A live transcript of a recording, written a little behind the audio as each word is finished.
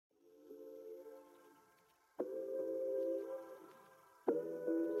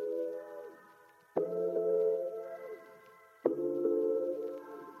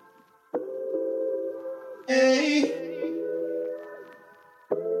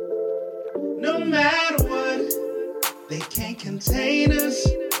No matter what, they can't contain us.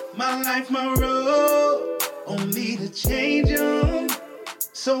 My life, my road, only to change them.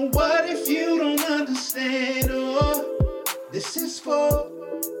 So what if you don't understand? Oh, this is for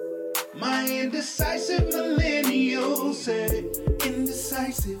my indecisive millennials. Say,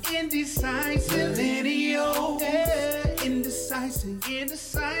 indecisive millennial. Yeah, indecisive millennials.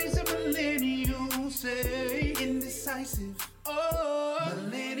 Say, indecisive, millennial. Indecisive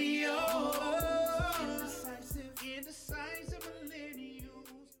millennials.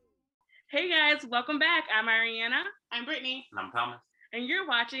 Hey guys, welcome back. I'm Ariana. I'm Brittany. And I'm Thomas. And you're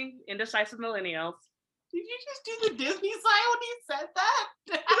watching Indecisive Millennials. Did you just do the Disney sign when you said that?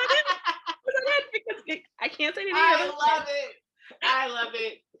 Because I can't say anything. I love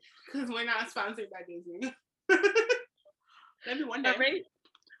it. Because we're not sponsored by Disney. Maybe one day. All right.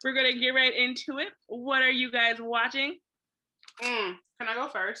 We're going to get right into it. What are you guys watching? Can I go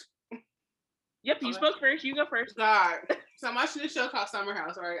first? Yep, you spoke first. You go first. God. So I'm watching this show called Summer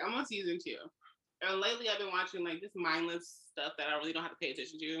House, right? I'm on season 2. And lately I've been watching like this mindless stuff that I really don't have to pay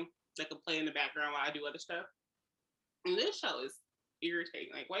attention to. That can play in the background while I do other stuff. And this show is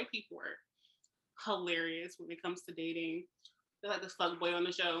irritating. Like, white people are hilarious when it comes to dating. They're like this fuckboy on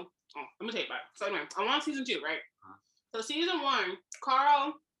the show. Oh, let me tell you about it. So anyway, I'm on season 2, right? So season 1,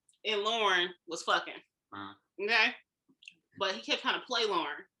 Carl and Lauren was fucking. Okay? But he kept trying to play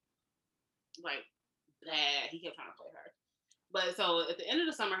Lauren. Like, bad. He kept trying to play her. But so at the end of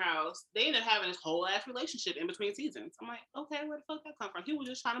the Summer House, they ended up having this whole ass relationship in between seasons. I'm like, okay, where the fuck that come from? He was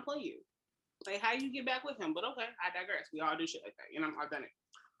just trying to play you. Like, how you get back with him? But okay, I digress. We all do shit like that. You know, I've done it.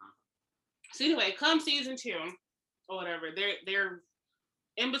 So anyway, come season 2 or whatever, they're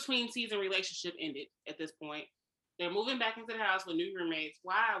in between season relationship ended at this point. They're moving back into the house with new roommates.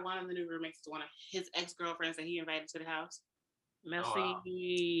 Why? One of the new roommates is one of his ex-girlfriends that he invited to the house. Messy. Oh, wow.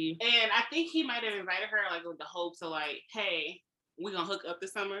 And I think he might have invited her like with the hopes of like, hey, we're gonna hook up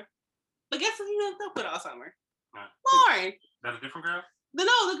this summer. But guess who he hooked up with all summer? Lauren. That's a different girl? The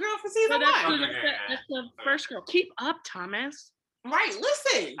girl from season 1. That's the first girl. Keep up, Thomas. Right,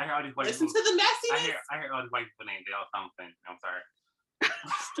 listen. I hear all these white Listen people. to the messiness. I hear all these white people names. They all sound the same. I'm sorry.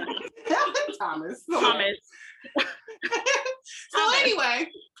 Thomas. So anyway.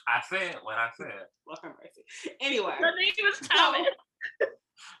 I said what I said. Welcome, mercy. Anyway. Her name was Thomas.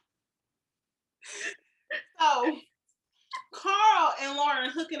 So Carl and Lauren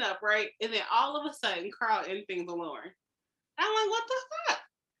hooking up, right? And then all of a sudden, Carl ends things with Lauren. I'm like, what the fuck?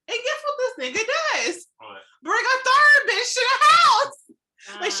 And guess what this nigga does? What? Bring a third bitch to the house.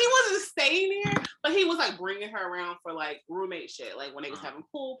 Like, she wasn't staying there, but he was like bringing her around for like roommate shit. Like when they was having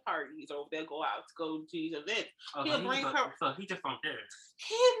pool parties or they'll go out to go to these events. He'll bring her. So he just don't care.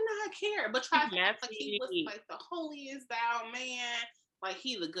 He did not care, but try to act like he was like the holiest thou man. Like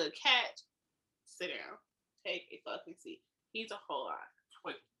he's a good catch. Sit down. Take a fucking seat. He's a whole lot.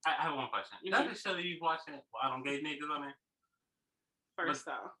 Wait, I have one question. Is that the show that you watching? Well, I don't gay niggas on there. First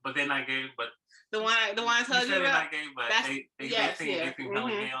off, but they're not gay. But the one I told you they're about. not gay, but they seem hella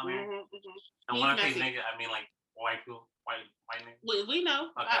gay on there. And when I say nigga, I mean like white people, white niggas. We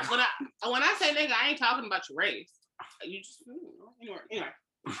know. Okay. When I say nigga, I ain't talking about your race. You just anyway.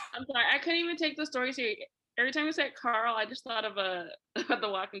 I'm sorry, I couldn't even take the story serious. Every time you said Carl, I just thought of The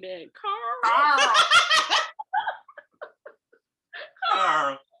Walking Dead. Carl.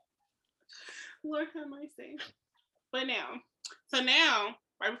 Carl. Lord have mercy. But now,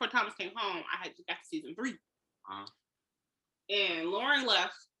 right before Thomas came home, I had just got to season 3. And Lauren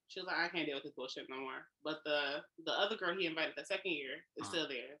left. She was like, I can't deal with this bullshit no more. But the other girl he invited the second year is still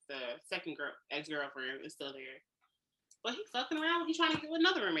there. The second girl, ex-girlfriend, is still there. But he fucking around. He's trying to get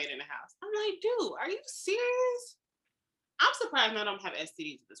another roommate in the house. I'm like, dude, are you serious? I'm surprised none of them have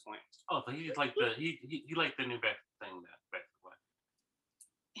STDs at this point. Oh, so he's like he like the new best thing that best way.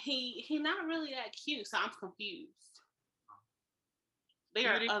 He not really that cute, so I'm confused. There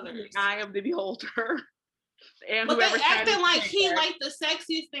are others. Eye of the beholder. And but they acting like he like the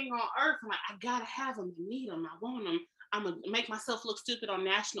sexiest thing on earth. I'm like, I gotta have him. I need him. I want him. I'm gonna make myself look stupid on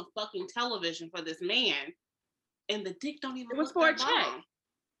national fucking television for this man. And the dick don't even look that long.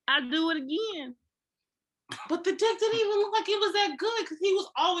 I'll do it again. But the dick didn't even look like it was that good because he was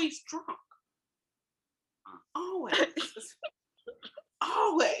always drunk. Always.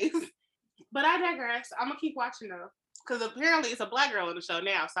 Always. But I digress. I'm gonna keep watching though. Because apparently it's a black girl in the show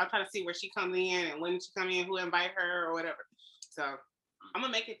now. So I'm trying to see where she comes in and when she comes in, who invite her or whatever. So I'm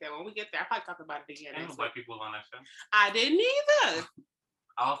gonna make it there. When we get there, I'll probably talk about it again. Ain't no black people on that show. I didn't either.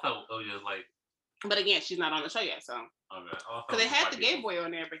 Also, it was just like. But again, she's not on the show yet, so. Okay. Because they had the gay boy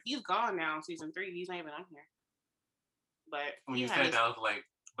on there, but he's gone now in season 3. He's not even on here. But when you said that, I was like,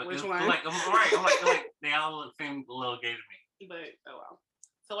 But which one? I'm like they all seem a little gay to me. But oh well.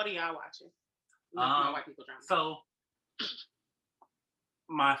 So what are y'all watching? My white people drama. So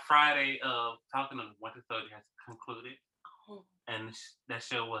my Friday of Talking to the Winter Soldier has concluded, and that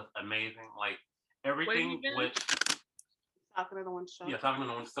show was amazing. Like everything with Talking to the Winter Soldier. Yeah, Talking to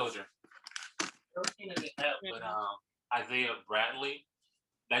the Winter Soldier. Everything that they had with Isaiah Bradley,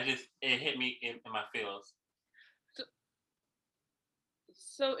 it hit me in my feels.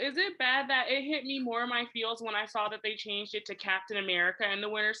 So is it bad that it hit me more in my feels when I saw that they changed it to Captain America and the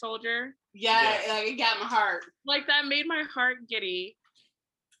Winter Soldier? Yeah, like it got my heart. Like that made my heart giddy.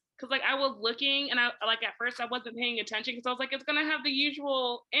 Cause like I was looking and I like at first I wasn't paying attention because I was like it's gonna have the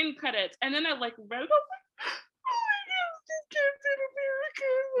usual end credits and then I like read it. Oh my God, it's Captain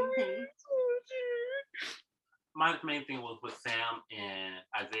America. My main thing was with Sam and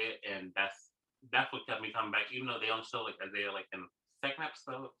Isaiah, and that's what kept me coming back. Even though they don't show like Isaiah like in the second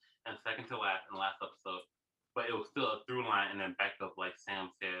episode and second to last in the last episode, but it was still a through line and then back up like Sam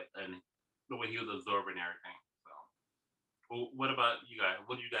said and the way he was absorbing everything. So, what about you guys?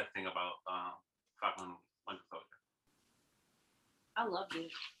 What do you guys think about Falcon Winter Soldier? I loved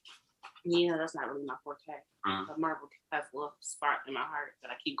it. Yeah, that's not really my forte. But Marvel has a little spot in my heart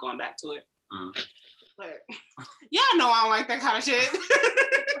that I keep going back to it. But y'all know I don't like that kind of shit.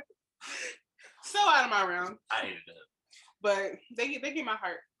 So out of my realm. I hated it. But they get my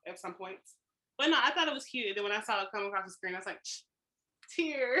heart at some points. But no, I thought it was cute. And then when I saw it come across the screen, I was like,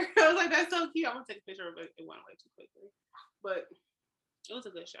 tear. I was like, that's so cute. I'm gonna take a picture of it. It went away too quickly. But it was a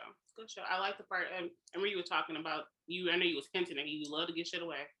good show. Good show. I like the part. And when you were talking about I know you was hinting at you love to get shit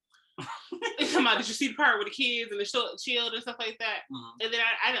away. Did you see the part with the kids and the shield and stuff like that? And then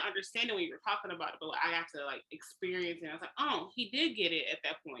I didn't understand it when you were talking about it, but I got to like experience it. I was like, oh, he did get it at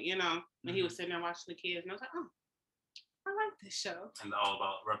that point, when he was sitting there watching the kids, and I was like, oh, I like this show. And all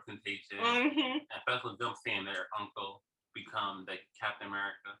about representation, and especially them seeing their uncle become the Captain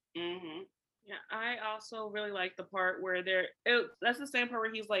America. Yeah, I also really like the part where that's the same part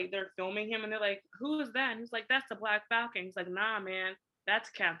where he's like, they're filming him and they're like, who is that? And he's like, that's the Black Falcon. He's like, nah, man,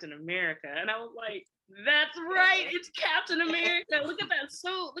 that's Captain America. And I was like, that's right, it's Captain America. Look at that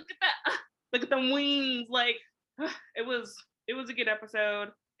suit. Look at that. Look at the wings. Like, it was a good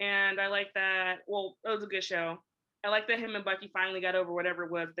episode. And I like that. Well, it was a good show. I like that him and Bucky finally got over whatever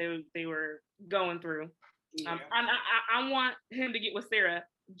it was they were going through. Yeah. I want him to get with Sarah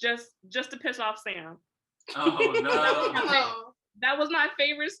just to piss off Sam. Oh no! That was my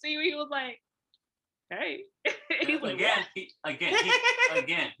favorite scene. Where he was like, "Hey," he was in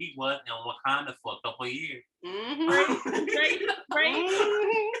Wakanda for a couple of years.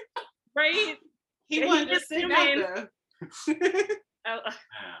 Right. He wasn't just sitting out there.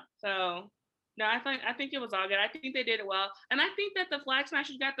 So. No, I think it was all good. I think they did it well. And I think that the Flag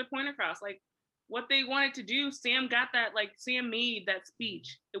Smashers got their point across. Like, what they wanted to do, Sam got that, like, Sam made that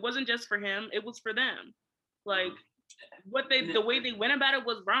speech. It wasn't just for him, it was for them. Like, the way they went about it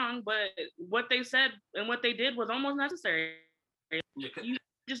was wrong, but what they said and what they did was almost necessary. You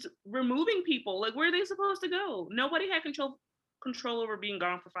just removing people, like, where are they supposed to go? Nobody had control over being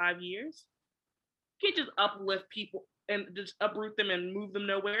gone for 5 years. You can't just uplift people and just uproot them and move them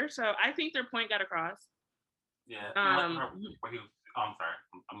nowhere. So I think their point got across. Yeah. I'm sorry. I'm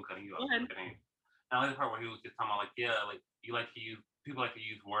cutting you off. I like the part where he was just talking about people like to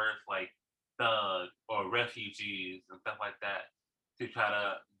use words like thug or refugees and stuff like that to try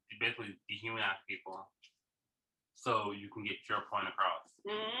to basically dehumanize people so you can get your point across.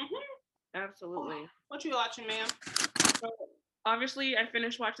 Absolutely. What you watching, ma'am? So, obviously, I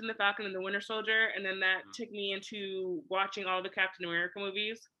finished watching The Falcon and the Winter Soldier, and then that took me into watching all the Captain America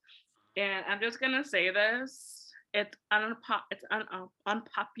movies. And I'm just gonna say this: it's an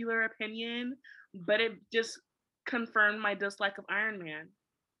unpopular opinion, but it just confirmed my dislike of Iron Man.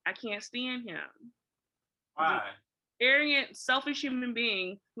 I can't stand him. Why? Arrogant, selfish human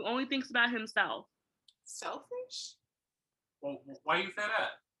being who only thinks about himself. Selfish? Well, why you say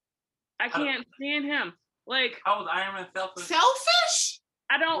that? I can't stand him. Like, how was Iron Man selfish? Selfish?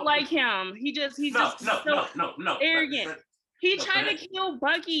 I don't like him. He's just no. Arrogant. He tried to kill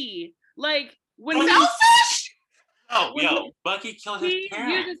Bucky. Like when selfish? Bucky killed his parents.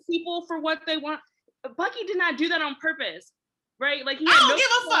 He uses people for what they want. Bucky did not do that on purpose, right? Like I don't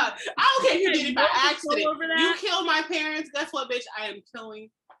give a fuck. I don't care if you did it by accident. You killed my parents. Guess what, bitch? I am killing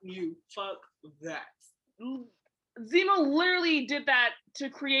you. Fuck that. Zemo literally did that to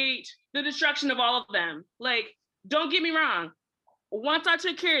create the destruction of all of them. Like, don't get me wrong. Once I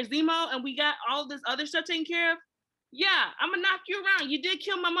took care of Zemo and we got all this other stuff taken care of, yeah, I'm gonna knock you around. You did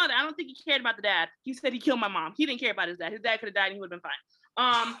kill my mother. I don't think he cared about the dad. He said he killed my mom. He didn't care about his dad. His dad could have died and he would have been fine.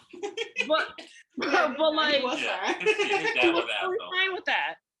 But like, he was Yeah, fine. his dad was an totally asshole. fine with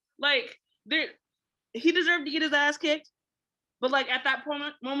that. Like, he deserved to get his ass kicked, but like at that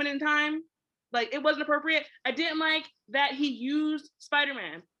moment in time, like it wasn't appropriate. I didn't like that he used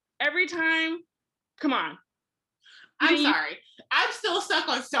Spider-Man every time. Come on, I'm sorry. I'm still stuck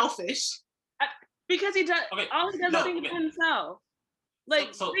on selfish. because he does. Okay, All he does is think about himself.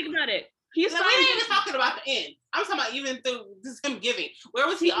 Like, think about it. He's we ain't even talking about the end. I'm talking about even through this him giving. Where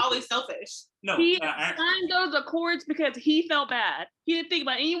was he always selfish? No, he signed those accords because he felt bad. He didn't think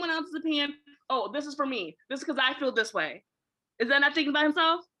about anyone else's opinion. Oh, this is for me. This is because I feel this way. Is that not thinking about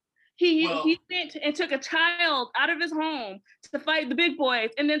himself? He went and took a child out of his home to fight the big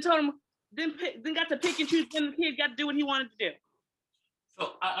boys, and then told him, then got to pick and choose when the kid got to do what he wanted to do.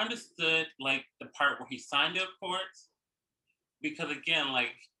 So I understood like the part where he signed the accords, because again,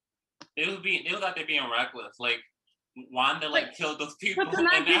 like it was out there being reckless. Like Wanda killed those people in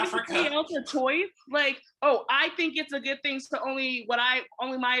Africa. Somebody else a choice. Like, oh, I think it's a good thing. So only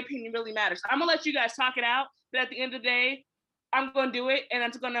my opinion really matters. I'm gonna let you guys talk it out. But at the end of the day, I'm gonna do it, and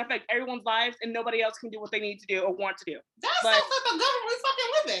it's gonna affect everyone's lives, and nobody else can do what they need to do or want to do. That's stuff that the government we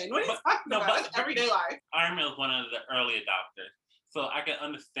fucking live in. What are you talking about? It's everyday life. Iron Man was one of the early adopters, so I can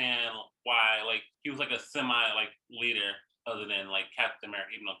understand why like he was like a semi like leader, other than like Captain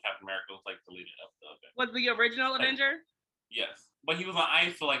America, even though Captain America was like the leader of the event. Was the original Avenger? Yes, but he was on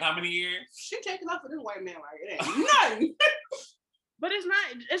ice for like how many years? Shit taking off for this white man like it ain't nothing. But it's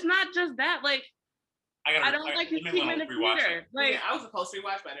not just that. Like, I don't like his treatment of Peter. Like, I was supposed to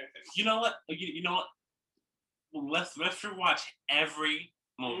rewatch better. You know what? You know what? Let's rewatch every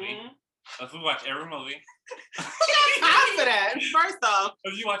movie. Mm-hmm. Let's rewatch every movie. Time for that. First off,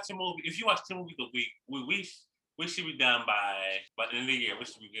 if you watch two movies a week, we should be done by the end of the year. We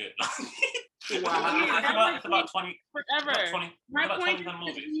should be good. Wow. It's about 20. Forever. About 20. My about point 20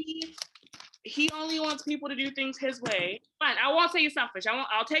 movies. He only wants people to do things his way. Fine, I won't say he's selfish.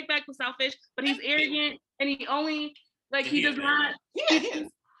 I'll take back the selfish, but he's arrogant, and he only he does not. Yeah,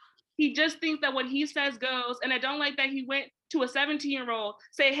 he just thinks that what he says goes, and I don't like that he went to a 17-year-old,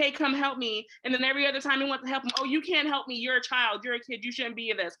 say, "Hey, come help me," and then every other time he wants to help him, "Oh, you can't help me. You're a child. You're a kid. You shouldn't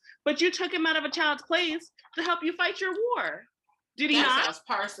be in this." But you took him out of a child's place to help you fight your war. Did he not? That sounds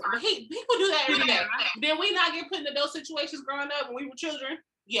personal. But people do that every day. Did we not get put into those situations growing up when we were children?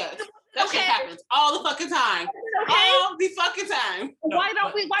 Yes. That shit happens all the fucking time. Okay. All the fucking time. Why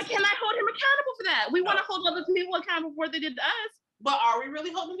can't I hold him accountable for that? We want to hold other people accountable for what they did to us. But are we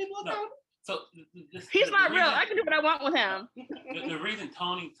really holding people accountable? So he's not real. I can do what I want with him. The reason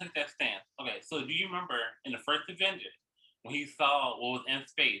Tony took that stance. Okay, so do you remember in the first Avengers when he saw what was in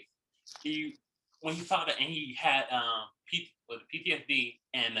space? When he saw that and he had PTSD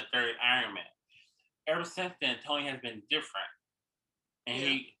and the third Iron Man. Ever since then, Tony has been different.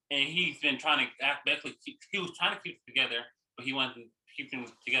 And he's been trying to basically he was trying to keep it together, but he wanted to keep them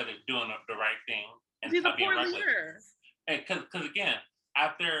together doing the right thing and he's not a being poor reckless. leader. Because again,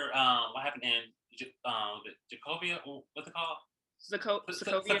 after what happened in Sokovia, what's it called?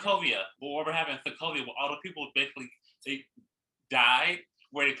 Sokovia. What happened in Sokovia? Where all the people basically they died,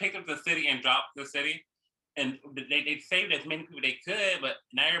 where they picked up the city and dropped the city, and they saved as many people they could, but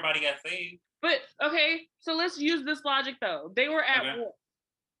not everybody got saved. But okay, so let's use this logic though. They were at war,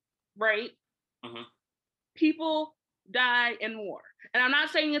 right? Mm-hmm. People die in war, and I'm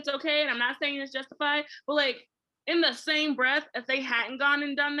not saying it's okay, and I'm not saying it's justified, but like in the same breath, if they hadn't gone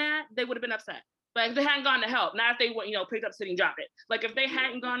and done that, they would have been upset. Like if they hadn't gone to help, not if they went, picked up city and dropped it. Like if they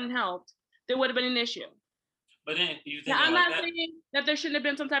hadn't gone and helped, there would have been an issue. But then you think I'm not saying that there shouldn't have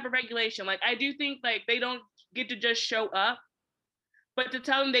been some type of regulation. Like I do think like they don't get to just show up. But to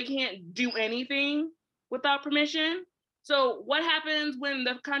tell them they can't do anything without permission. So what happens when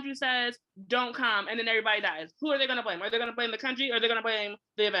the country says, don't come, and then everybody dies? Who are they going to blame? Are they going to blame the country or are they going to blame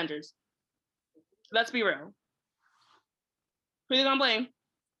the Avengers? Let's be real. Who are they going to blame?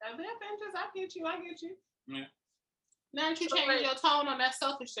 The Avengers, I get you. Yeah. Now that you change your tone on that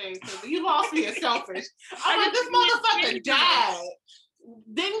selfish thing, because you lost me as selfish. I'm like, this motherfucker died.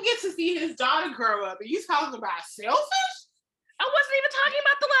 Didn't get to see his daughter grow up, and you talking about selfish? I wasn't even talking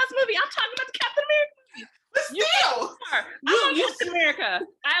about the last movie. I'm talking about the Captain America movie. But still, I'm Captain America.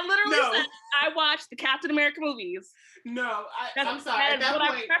 I literally said I watched the Captain America movies. No, I'm sorry. At that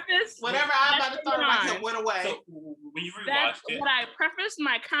point, whatever I'm about to throw about him went away. So when you rewatched it, what I prefaced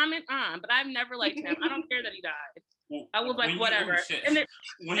my comment on, but I've never liked him. I don't care that he died. I was like, whatever. And they're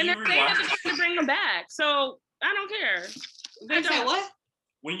saying that they're going to bring him back. So I don't care. They say what?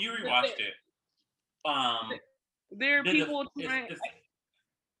 When you rewatched it, there are people trying.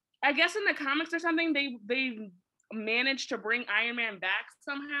 I guess in the comics or something, they managed to bring Iron Man back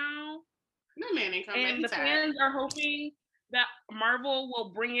somehow. No man ain't coming back. And He's the tired. fans are hoping that Marvel will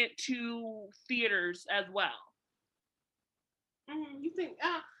bring it to theaters as well. You think?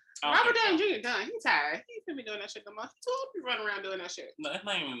 I don't Robert think Downey Jr. done. He's tired. He can't be doing that shit no more. He's too old to be running around doing that shit. No, it's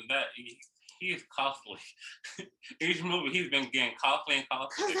not even that. He is costly. Each movie he's been getting costly and Cause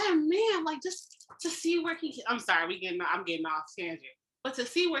costly. that man, like, just to see where he. I'm sorry, I'm getting off tangent. But to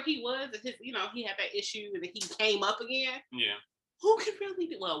see where he was, and his, he had that issue, and then he came up again. Yeah. Who can really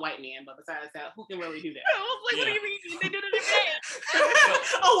do? Well, a white man, but besides that, who can really do that? I was like, what do you mean? They did it again.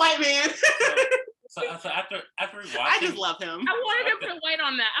 A white man. So after rewatching, I just love him. I wanted to put white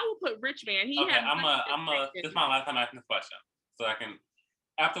on that. I would put rich man. He Okay, had. this is my last time asking this question, so I can.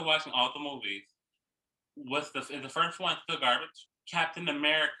 After watching all the movies, is the first one still garbage? Captain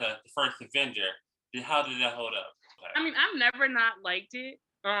America, the first Avenger. How did that hold up? I mean, I've never not liked it.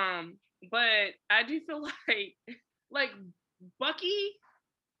 But I do feel like Bucky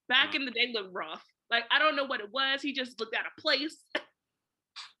back in the day looked rough. Like, I don't know what it was. He just looked out of place.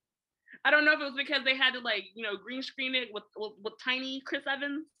 I don't know if it was because they had to green screen it with tiny Chris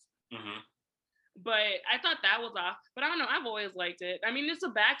Evans. Mm-hmm. But I thought that was off. But I don't know. I've always liked it. I mean, it's a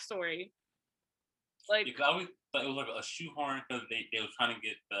backstory. Like, because I always thought it was like a shoehorn because they were trying to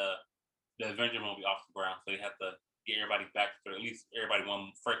get the Avenger movie off the ground, so they had to get everybody backstory, at least everybody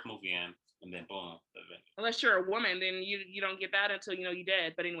one first movie in, and then boom, the Avenger. Unless you're a woman, then you don't get that until you're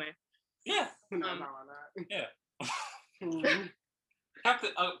dead. But anyway. Yeah. No, not Yeah.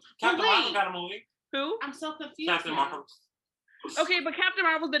 Captain Marvel got a movie. Who? I'm so confused. Captain Marvel. Okay, but Captain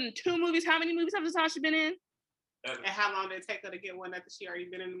Marvel's been in 2 movies. How many movies have Natasha been in? And how long did it take her to get one after she already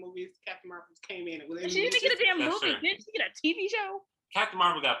been in the movies? Captain Marvel came in. She didn't get a damn That's movie. true. Didn't she get a TV show? Captain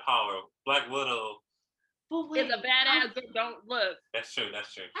Marvel got power. Black Widow. But wait, It's a badass girl. Don't look. That's true. I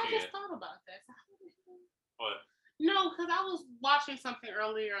She just is. thought about that. What? No, because I was watching something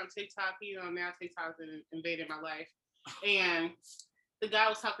earlier on TikTok. Now TikTok's invaded my life, and the guy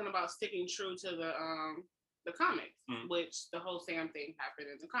was talking about sticking true to the comics, which the whole Sam thing happened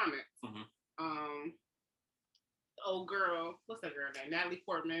in the comics. Mm-hmm. Old girl, what's that girl name? Natalie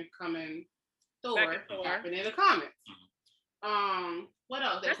Portman coming Thor Thor. happened in the comics. What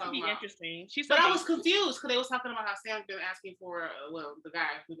else? That could be interesting. But I was confused because they was talking about how Sam's been asking for, the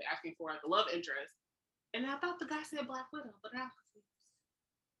guy who's asking for the love interest, and I thought the guy said Black Widow, but now I'm confused.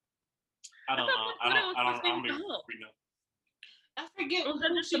 I don't know. I forget. Oh,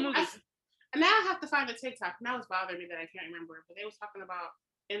 that's just the movie. Now I have to find a TikTok. Now it's bothering me that I can't remember it. But they was talking about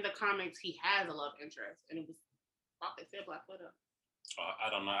in the comics he has a love interest, and it was thought they said Black Widow.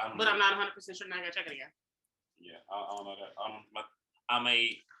 I don't know. But I'm not 100% sure. Now I gotta check it again. Yeah, I don't know that. I'm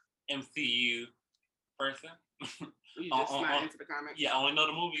a MCU person. You just not into the comics. Yeah, I only know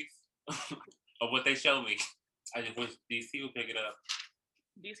the movies of what they show me. I just wish DC would pick it up.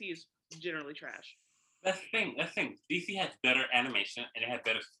 DC is generally trash. That's the thing. DC has better animation and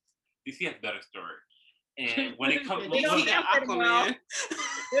DC has better story. And when it comes, they don't got Aquaman.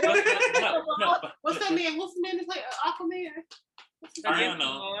 What's that man? What's the man that play Aquaman?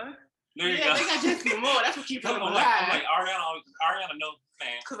 Ariana. There you yeah, go. they got Jason Momoa. That's what keeps him alive. I'm like Ariana knows the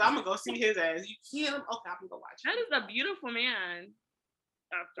man. Cause I'm gonna go see his ass. You kill him? Okay, I'm gonna go watch it. That is a beautiful man.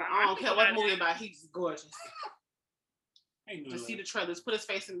 I don't care what movie about. He's gorgeous. Just see that. the trailers. Put his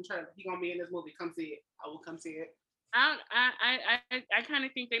face in the trailer. He gonna be in this movie. Come see it. I will come see it. I kind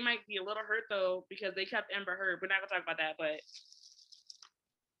of think they might be a little hurt though because they kept Amber Heard. We're not gonna talk about that, but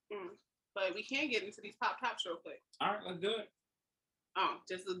we can get into these pop tops real quick. All right, let's do it. Oh,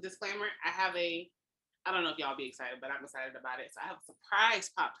 just a disclaimer. I don't know if y'all be excited, but I'm excited about it. So I have a surprise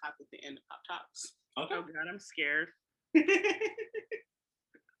pop top at the end of pop tops. Okay. oh god, I'm scared.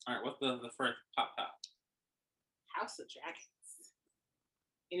 All right, what's the first pop top? House of Dragons.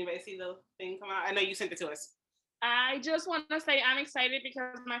 Anybody see the thing come out? I know you sent it to us. I just want to say I'm excited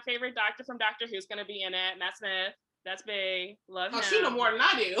because my favorite doctor from Doctor Who's going to be in it. Matt Smith. That's big. Love him. Oh, she know more than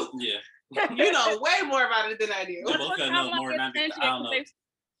I do. Yeah. You know way more about it than I do. We both gotta know more than I do. I don't know.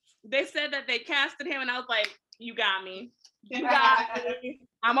 They said that they casted him, and I was like, "You got me. You got me.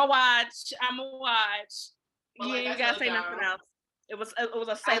 I'ma watch. Well, You like ain't gotta say nothing else. It was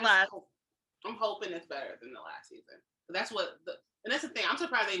a say less. I'm hoping it's better than the last season. That's and that's the thing. I'm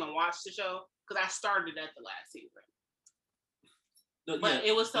surprised I even watched the show because I started at the last season. But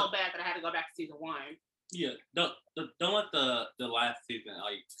it was so bad that I had to go back to season 1. Yeah, don't let the last season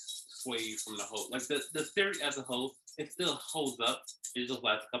like sway you from the whole. Like the series as a whole, it still holds up. It's just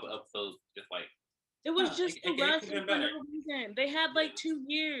last couple episodes, just like it was just it rush could've been for better. no reason. They had like 2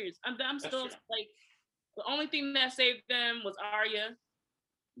 years. I'm still true. like the only thing that saved them was Arya.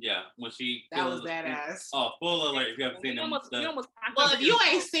 Yeah, when she That was kills- badass. Oh, spoiler alert! If you haven't seen You them, almost knocked Well, over if you your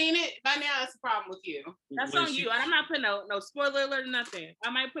ain't phone. seen it by now, it's a problem with you. That's when on she- you. And I'm not putting no spoiler alert or nothing. I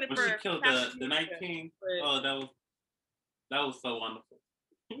might put it When for she killed Pastor the Night Music, King. but Oh, that was so wonderful.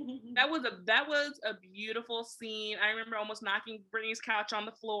 that was a beautiful scene. I remember almost knocking Brittany's couch on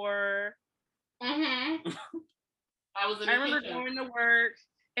the floor. Mm-hmm. I was in I the remember kitchen. going to work,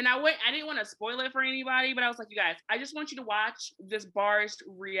 and I didn't want to spoil it for anybody, but I was like, you guys, I just want you to watch this bar's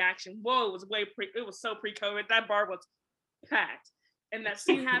reaction. Whoa, it was it was so pre-COVID. That bar was packed, and that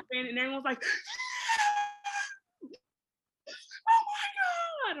scene happened, and everyone was like, oh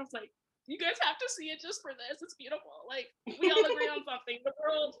my god! I was like, you guys have to see it just for this. It's beautiful. Like, we all agree on something. The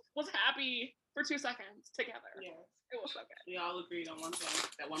world was happy for 2 seconds together. Yes. It was so good. We all agreed on one thing.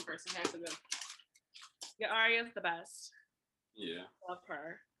 That one person had to go. Yeah, Arya's the best. Yeah. Love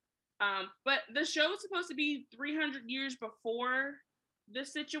her. But the show is supposed to be 300 years before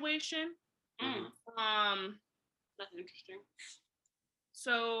this situation. Mhm. That's interesting.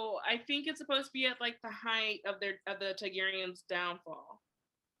 So I think it's supposed to be at like the height of the Targaryens' downfall.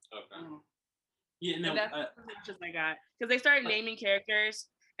 Okay. Mm. Yeah. No. And that's as much as I got, because they started naming characters,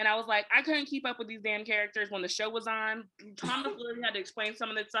 and I was like, I couldn't keep up with these damn characters when the show was on. Thomas literally had to explain some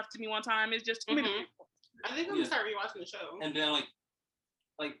of this stuff to me one time. It's just too many Mhm. people. I think I'm gonna start rewatching the show. And then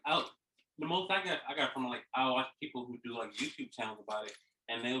the most I got from like I watch people who do like YouTube channels about it,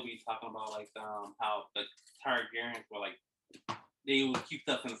 and they'll be talking about like how the Targaryens were like they would keep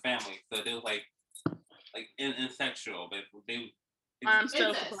stuff in the family, so they was like insexual, but they I'm so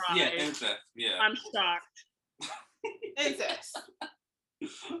Incest. surprised. yeah incest yeah I'm shocked. Incest.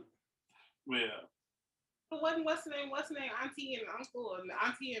 yeah. But what's the name? Auntie and uncle, and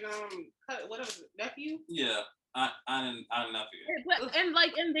auntie and whatever nephew. Yeah, I didn't know it. But and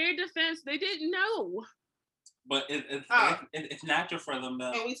like in their defense, they didn't know. But it's Oh. it's natural for them to.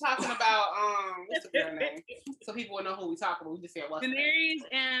 And we talking about what's the girl name? So people will know who we talking about. We just say what's the name? Daenerys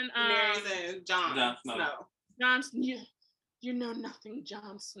and Daenerys and Jon Snow. Jon Snow. You know nothing,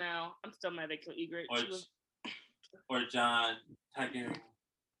 Jon Snow. I'm still mad they killed Ygritte. Or, She was or John Targaryen.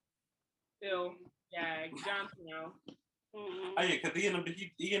 ill. Yeah, Jon Snow. Mhm. Oh yeah, because he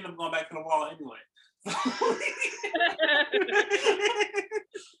ended up going back to the wall anyway.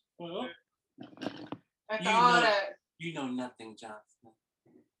 Well, After You all know- that, you know nothing, Jon Snow.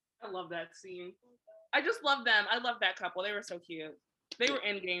 I love that scene. I just love them. I love that couple. They were so cute. They were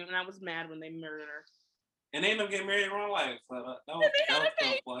endgame, and I was mad when they murdered her. And they ended up getting married in real life, so that was And they had a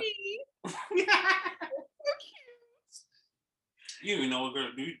so fun. baby. So cute. You even know what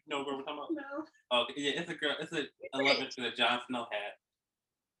girl? Do you know what girl we're talking about? no. Okay, yeah, it's a girl. It's a love interest that Jon Snow had.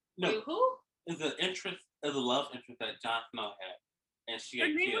 No, Wait, who? it's a love interest that Jon Snow had, and she Her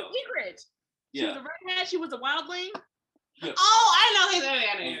got name killed. was Ygritte. She was Yeah, a redhead. She was a wildling. yeah, Oh, I know his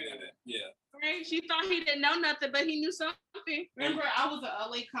name. yeah. Right? She thought he didn't know nothing, but he knew something. Remember, I was a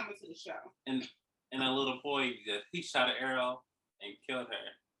late coming to the show. And a little boy he shot an arrow and killed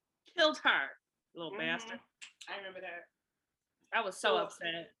her. Killed her, little Mhm. bastard. I remember that. I was so Well-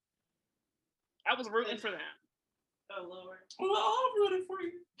 upset. I was rooting for them. Oh Lord. Well, I'm rooting for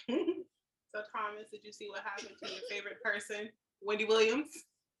you. So Thomas, did you see what happened to your favorite person, Wendy Williams?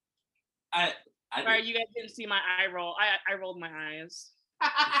 I Sorry, did. you guys didn't see my eye roll. I rolled my eyes.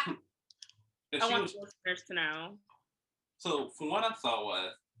 But I she want was- the listeners to know. So from what I saw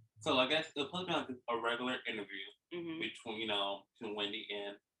was, so I guess it was supposed to be like a regular interview Mhm. between Wendy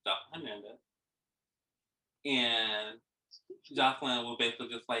and Jocelyn Hernandez. And Jocelyn was basically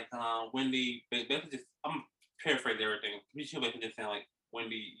just like Wendy, basically just I'm paraphrasing everything. She was basically just saying like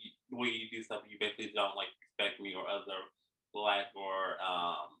Wendy, the way you do stuff, you basically don't like respect me or other black or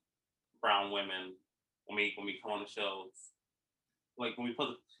brown women when we come on the shows. Like when we put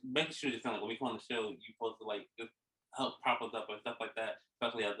basically she was just saying like when we come on the show, you supposed to like just help prop us up and stuff like that,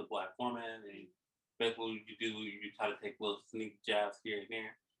 especially as a black woman. And basically what you do, you try to take little sneak jabs here and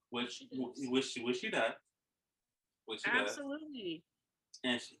there, which she does. Which she does. Absolutely.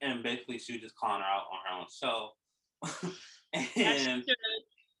 And basically she was just calling her out on her own show. As she and, should.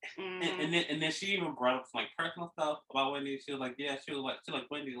 Mhm. and then she even brought up some like personal stuff about Wendy. She was like, yeah, she was like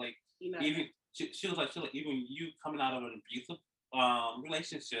Wendy, like You know, even she was like even you coming out of an abusive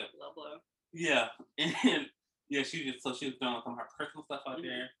relationship. low blow. Yeah. And yeah, she was doing some of her personal stuff out Mhm.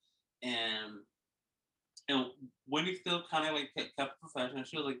 there. And Wendy still kind of like kept professional.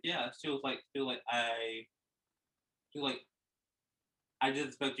 She was like, yeah, I just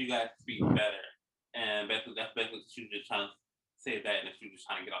expect you guys to be better. And that's basically she was just trying to say that, and she was just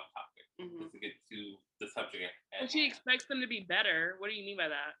trying to get off topic, Mhm. just to get to the subject. But she expects them to be better. What do you mean by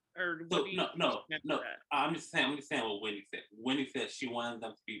that? Or what So do you no. expect by that? I'm just saying what Wendy said. Wendy said she wanted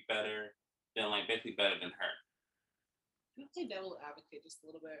them to be better than like basically better than her. Can I play devil advocate just a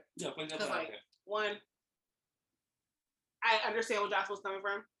little bit? Yeah, play Because devil like advocate. one, I understand where Jocelyn's coming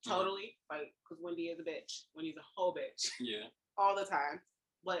from totally. Like because Wendy is a bitch. Wendy's a whole bitch. Yeah. All the time.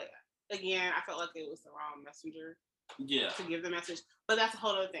 But again, I felt like it was the wrong messenger. Yeah. To give the message, but that's a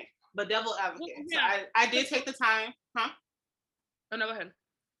whole other thing. But devil advocate. Well, yeah. So I did take the time, huh? Oh no, go ahead.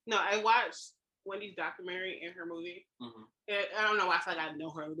 No, I watched Wendy's documentary and her movie. Mm-hmm. And I don't know why I feel like I know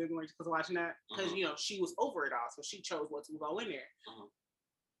her a little bit more just because of watching that. Because Mm-hmm. you know she was over it all, so she chose what to go in there. Mm-hmm.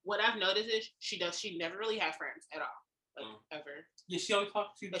 What I've noticed is she never really had friends at all, like ever. Yeah, she always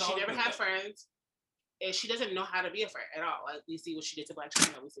talked to. But she never had friends, and she doesn't know how to be a friend at all. Like we see what she did to Black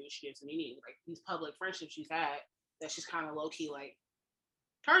China, we see what she did to Nene. Like these public friendships she's had that she's kind of low key like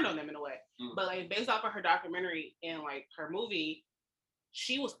turned on them in a way. Mm. But like based off of her documentary and like her movie,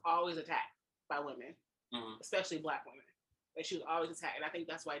 she was always attacked by women, especially Black women. Like she was always attacked, and I think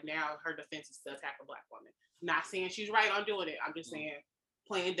that's why now her defense is to attack a Black woman. Not saying she's right on doing it. I'm just saying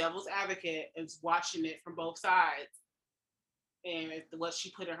playing devil's advocate and watching it from both sides. And if what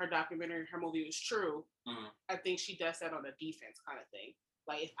she put in her documentary, her movie was true, I think she does that on a defense kind of thing.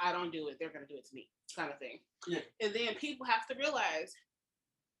 Like if I don't do it, they're gonna do it to me, kind of thing. Yeah. And then people have to realize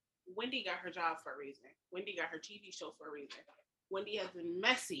Wendy got her job for a reason. Wendy got her TV show for a reason. Wendy has been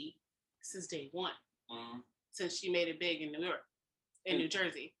messy since day one, since she made it big in New York, in New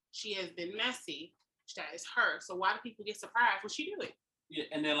Jersey. She has been messy. That is her. So why do people get surprised when she do it? Yeah,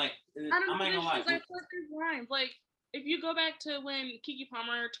 and then like I don't I'm not know. gonna lie. She's like lines. Like if you go back to when Keke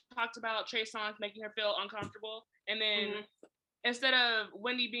Palmer talked about Trey Songz making her feel uncomfortable, and then instead of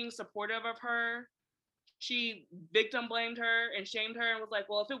Wendy being supportive of her, she victim blamed her and shamed her and was like,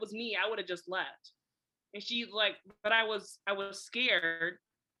 "Well, if it was me, I would have just left." And she's like, "But I was scared,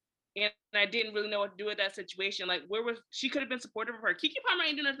 and I didn't really know what to do with that situation. Like, where was she? Could have been supportive of her. Keke Palmer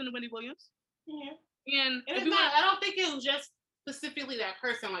ain't doing nothing to Wendy Williams." Yeah. And it's not, I don't think it was just specifically that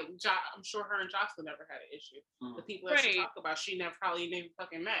person. Like, I'm sure her and Jocelyn never had an issue. The people that she talked about, she never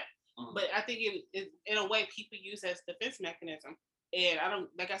fucking met. But I think it in a way people use as defense mechanism. And I don't,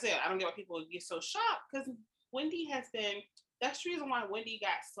 like I said, I don't get why people get so shocked because Wendy has been. That's the reason why Wendy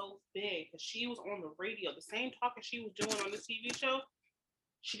got so big because she was on the radio. The same talking she was doing on the TV show,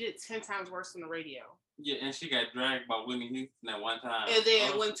 she did 10 times worse on the radio. Yeah, and she got dragged by Whitney Houston at one time. And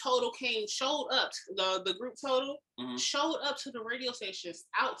then when Total King showed up, the group Total showed up to the radio stations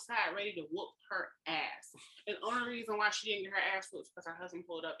outside ready to whoop her ass. And the only reason why she didn't get her ass whooped was because her husband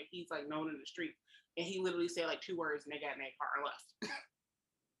pulled up and he's like known in the street. And he literally said like 2 words and they got in their car and left.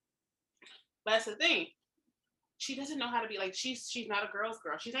 But that's the thing. She doesn't know how to be like, she's not a girl's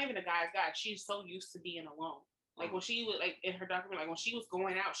girl. She's not even a guy's guy. She's so used to being alone. Like when she was like in her documentary, like when she was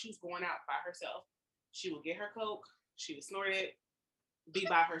going out by herself. She would get her coke. She would snort it. Be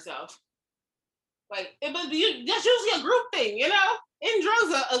by herself. Like, but that's usually a group thing, you know? Isn't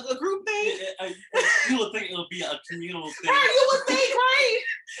drugs a group thing? You would think it would be a communal thing. Right, you would think, right?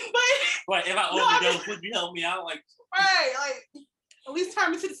 But like if I overdose, would you help me out? Like, right, like at least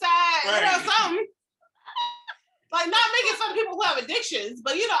turn me to the side, you know, something. Like not making fun of people who have addictions,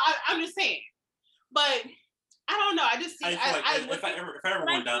 but you know, I'm just saying. But I don't know. I just see. If I ever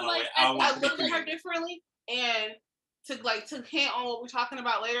went down that way, I look at her differently, and to hint on what we're talking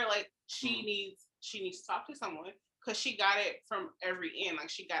about later, like she needs to talk to someone because she got it from every end. Like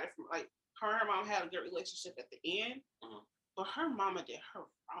she got it from like her and her mom had a good relationship at the end, but her mama did her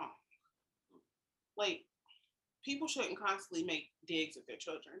wrong. Like people shouldn't constantly make digs at their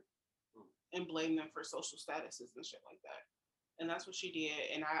children and blame them for social statuses and shit like that. And that's what she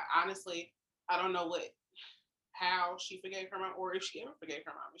did. And I honestly, I don't know how she forgave her mom, or if she ever forgave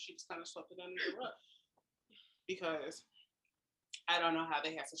her mom, and she just kind of swept it under the rug. Because I don't know how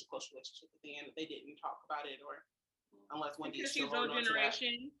they had such a close relationship at the end if they didn't talk about it, or unless Wendy is still holding on to that.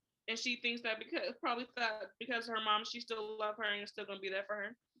 And she thinks that because her mom, she still love her and is still gonna be there for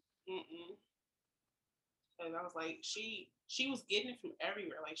her. And I was like, she was getting it from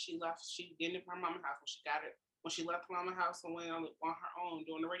everywhere. Like she was getting it from her mama's house when she got it. When she left her mama's house and went on her own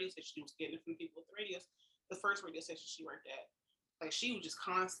doing the radio station, she was getting it from people with the radios. The first radio station she worked at. Like she was just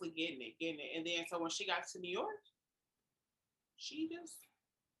constantly getting it. And then so when she got to New York, she just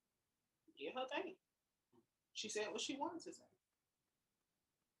did her thing. She said what she wanted to say.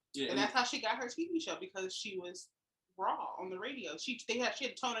 Yeah, and that's how she got her TV show, because she was raw on the radio. She had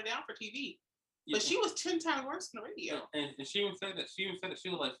to tone her down for TV. Yeah. But she was 10 times worse on the radio. And she even said that she was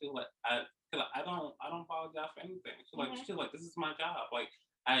like I don't apologize for anything. She was like, this is my job. Like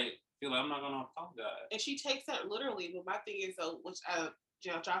I feel like I'm not gonna apologize. And she takes that literally. But my thing is though, which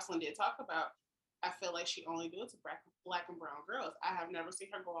Jocelyn did talk about, I feel like she only do it to black and brown girls. I have never seen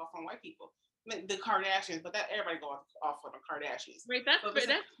her go off on white people. I mean, the Kardashians, but that everybody go off on the Kardashians. Right, that's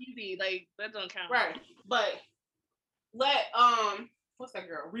easy. Like that don't count. Right, but let what's that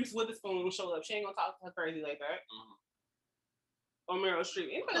girl? Reese Witherspoon show up. She ain't gonna talk to her crazy like that. Or Meryl Streep.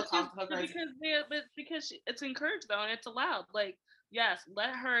 Anybody gonna talk to her crazy? Because it's encouraged though, and it's allowed. Like, yes,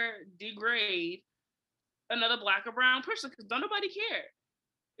 let her degrade another black or brown person because don't nobody care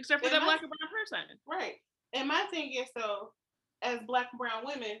except for that black or brown person. Right. And my thing is, so as black and brown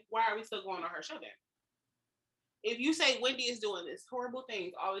women, why are we still going on her show then? If you say Wendy is doing this horrible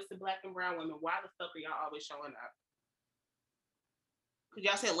things always to black and brown women, why the fuck are y'all always showing up? Because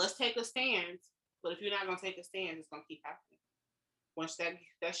y'all said, let's take a stand. But if you're not going to take a stand, it's going to keep happening. Once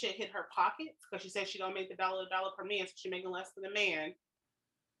that shit hit her pockets, because she said she don't make the dollar per man, so she making less than a man.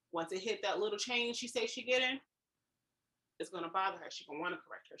 Once it hit that little change she said she getting, it's going to bother her. She's going to want to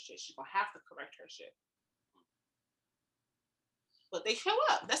correct her shit. She's going to have to correct her shit. But they show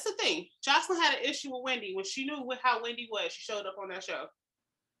up. That's the thing. Jocelyn had an issue with Wendy. When she knew how Wendy was, she showed up on that show.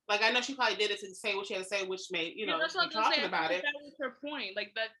 Like, I know she probably did it to say what she had to say, which made, you know, that's what talking about it. That was her point.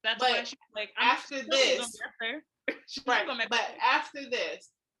 Like, that's but why she's like, after this, right, but after this,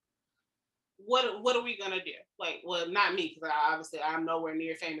 what are we going to do? Like, well, not me, because obviously I'm nowhere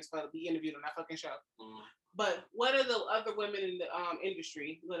near famous for to be interviewed on that fucking show. Mm-hmm. But what are the other women in the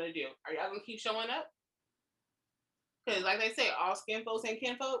industry going to do? Are y'all going to keep showing up? Because, like they say, all skin folks ain't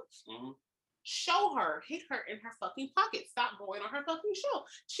kin folks. Mm-hmm. Show her, hit her in her fucking pocket. Stop going on her fucking show.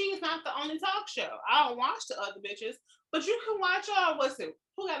 She's not the only talk show. I don't watch the other bitches, but you can watch what's it?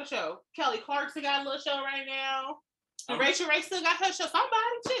 Who got a show? Kelly Clarkson got a little show right now. And Rachel Ray still got her show. Somebody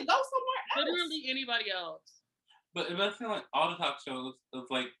shit, go somewhere else. Literally anybody else. But I feel like all the talk shows,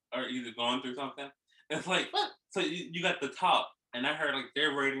 it's like are either going through something. It's like so you got the top, and I heard like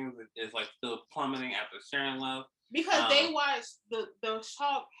their ratings is like still plummeting after Sharing Love. Because they watched the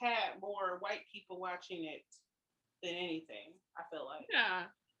talk had more white people watching it than anything. I feel like. Yeah,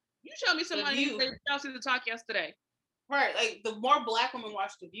 you showed me somebody who said Chelsea the talk yesterday. Right, like the more black women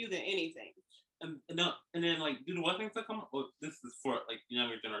watch The View than anything. And then like, do the what things that come? Oh, this is for like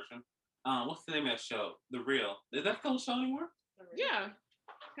younger generation. What's the name of that show? The Real. Is that still a show anymore? Yeah,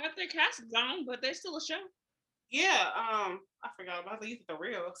 half their cast is gone, but they're still a show. Yeah, I forgot about The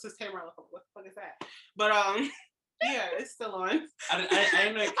Real. Since Tamara, what the fuck is that? But yeah, it's still on.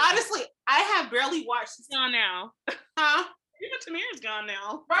 I honestly, I have barely watched. It's gone now. Huh? Even Tamira's gone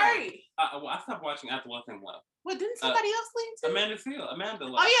now. Right. Well, I stopped watching after One Thing Left. What, didn't somebody else leave too? Amanda Seal. Amanda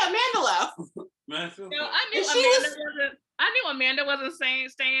left. Oh yeah, Amanda left. Amanda Seal. No, I knew Amanda wasn't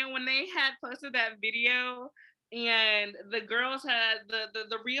staying when they had posted that video, and the girls had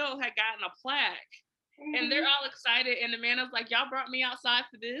the Real had gotten a plaque, and they're all excited, and Amanda's like, "Y'all brought me outside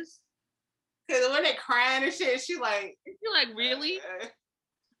for this." Because when they crying and shit, you're like, really?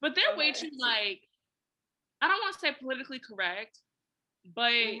 But they're way too like, I don't want to say politically correct,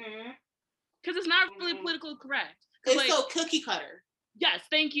 but because it's not really politically correct. It's like, so cookie cutter. Yes,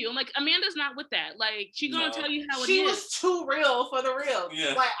 thank you. I'm like, Amanda's not with that. Like, she's gonna tell you how it is. She was too real for the real.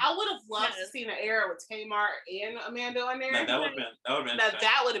 Yeah. Like, I would have loved to see an era with Tamar and Amanda on there. That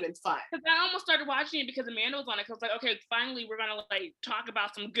would have been fun. Because I almost started watching it because Amanda was on it. Because like, okay, finally we're gonna like talk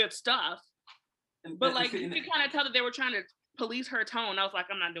about some good stuff. But like, you could kind of tell that they were trying to police her tone. I was like,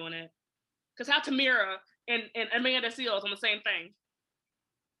 I'm not doing it. Because how Tamira and Amanda Seals on the same thing.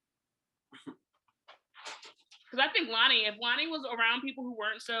 Because I think if Lonnie was around people who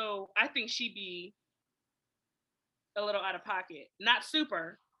weren't so, I think she'd be a little out of pocket. Not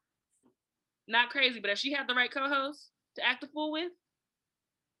super, not crazy, but if she had the right co-host to act a fool with,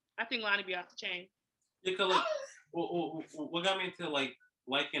 I think Lonnie be off the chain. Yeah, cause like, what got me into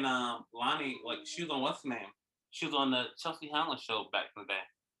liking Lonnie, like she was on what's the name? She was on the Chelsea Handler show back in the day.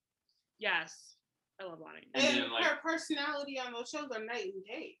 Yes, I love Lonnie. And then, like, her personality on those shows are night and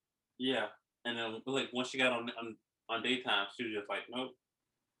day. Yeah. And then, like, once she got on daytime, she was just like, nope.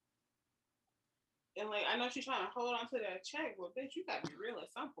 And, like, I know she's trying to hold on to that check, but, bitch, you got to be real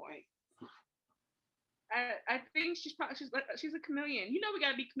at some point. I think she's a chameleon. You know we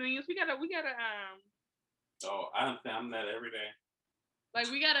got to be chameleons. We gotta. Oh, I'm that every day.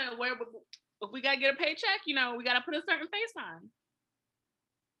 Like, we got to if we got to get a paycheck, you know, we got to put a certain face on.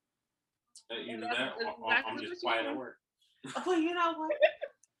 Either that or I'm just quiet at work. Oh, you know what?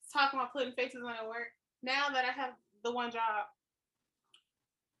 Talking about putting faces on at work. Now that I have the one job,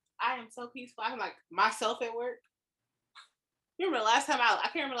 I am so peaceful. I'm like myself at work. You remember last time I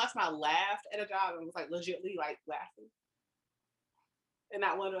can't remember last time I laughed at a job and was like legitimately like laughing. And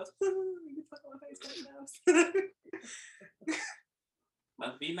not one of those, you can fuck on my face right now.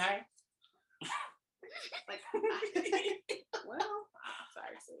 Must be nice. Like, well,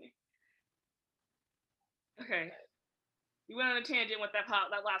 sorry, sweetie. Okay. You went on a tangent with that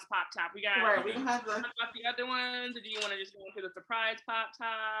last pop top. We got Right, we don't have talk about the other ones, or do you want to just go into the surprise pop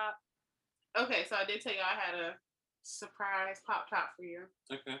top? Okay, so I did tell you I had a surprise pop top for you.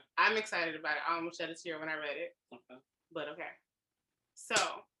 Okay. I'm excited about it. I almost shed a tear when I read it. Okay. But okay.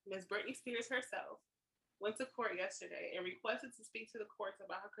 So, Miss Britney Spears herself went to court yesterday and requested to speak to the courts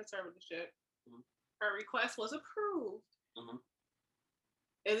about her conservatorship. Mm-hmm. Her request was approved. Mm-hmm.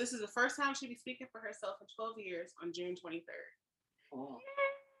 And this is the first time she'll be speaking for herself in 12 years on June 23rd. Oh.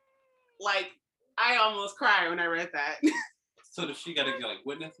 Like, I almost cried when I read that. So does she got to get like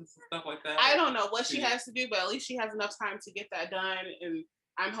witnesses and stuff like that? I don't know what she has to do, but at least she has enough time to get that done. And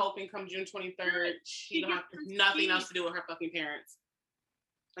I'm hoping come June 23rd, she don't have nothing else to do with her fucking parents.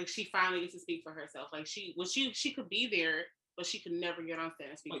 Like, she finally gets to speak for herself. Like, she could be there, but she could never get on stand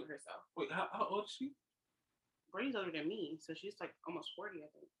and speak for herself. Wait, how old is she? Brady's older than me, so she's like almost 40, I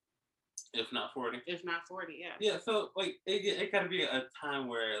think. If not 40. If not 40, yeah. Yeah, so like it gotta be a time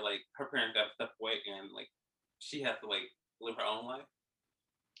where like her parents gotta step away and like she has to like live her own life.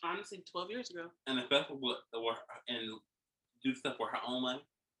 Honestly, 12 years ago. And especially and do stuff for her own life.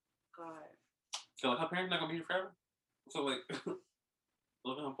 God. So her parents not gonna be here forever. So like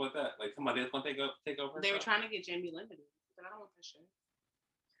look at with that. Like somebody else gonna take over. They were trying to get Jamie Lynn to do it, but I don't want that shit.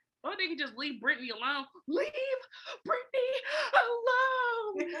 Or they can just leave Britney alone. Leave Britney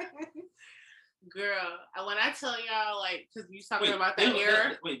alone. Girl, when I tell y'all, like, because you talking about that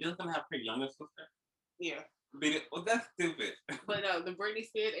era. Wait, doesn't have her younger sister? Yeah. Well, that's stupid. But no, the Britney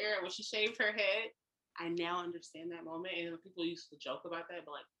Spears era, when she shaved her head, I now understand that moment. And people used to joke about that,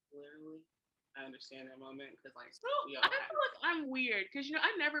 but like, literally, I understand that moment because, like, I feel like I'm weird because I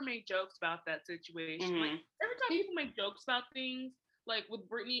never make jokes about that situation. Mm-hmm. Like every time people make jokes about things, like with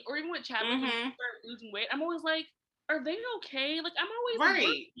Britney or even with Chadwick, when she started losing weight, I'm always like, are they okay? Like I'm always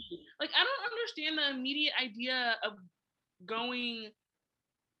right. Like I don't understand the immediate idea of going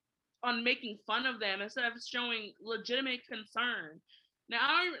on making fun of them instead of showing legitimate concern.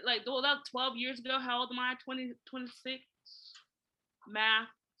 Now, like, that 12 years ago, how old am I? 20, 26? Math.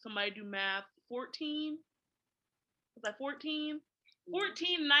 Somebody do math. 14? Was I 14?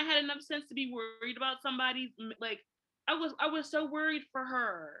 14, and I had enough sense to be worried about somebody's, like, I was so worried for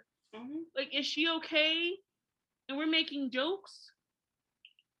her. Mm-hmm. Like, is she okay? And we're making jokes?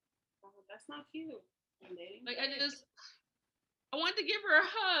 Oh, that's not cute. Like, I wanted to give her a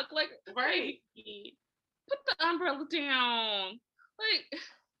hug. Like, right. Hey, put the umbrella down. Like,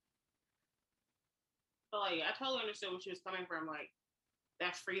 but like, I totally understood where she was coming from. Like,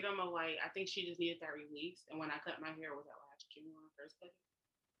 that freedom of like, I think she just needed that release. And when I cut my hair, was that last June when I first cut it?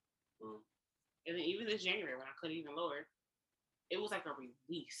 Mm. And then even this January when I cut it even lower, it was like a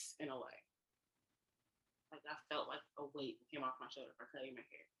release in a way. Like I felt like a weight came off my shoulder for cutting my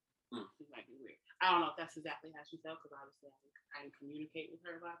hair. It might be weird. I don't know if that's exactly how she felt because obviously I didn't communicate with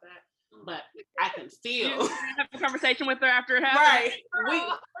her about that. But I can feel. Have a conversation with her after it happened.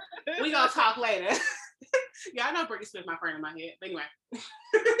 Right. We gonna talk later. Yeah, I know Britney Spears my friend in my head. But anyway.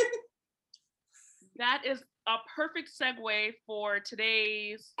 That is a perfect segue for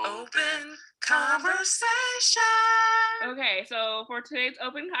today's open conversation. Okay, so for today's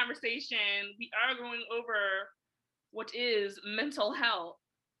open conversation, we are going over what is mental health.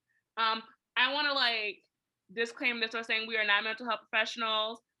 I want to like disclaim this by saying we are not mental health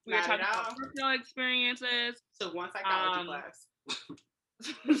professionals. We are talking about personal experiences. So one psychology class.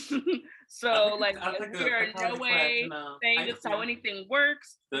 So like we are in no way saying this is how anything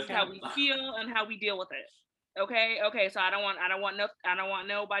works. This is how we feel and how we deal with it. Okay. So I don't want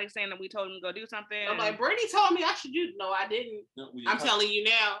nobody saying that we told him to go do something. I'm like, Brady told me I should do. No, I didn't. No, I'm telling you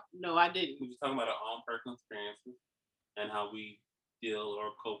now. No, I didn't. We're just talking about our own personal experiences and how we deal or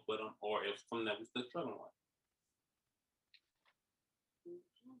cope with them, or if something that we still struggling with.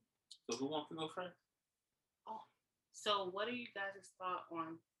 So who wants to go first? Oh, so what are you guys' thoughts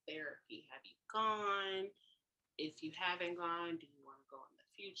on therapy? Have you gone? If you haven't gone, do you want to go in the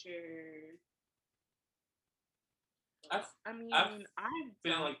future? I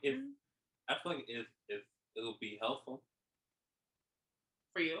feel like it'll be helpful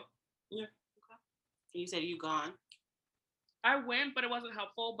for you. Yeah. Okay. You said you gone. I went, but it wasn't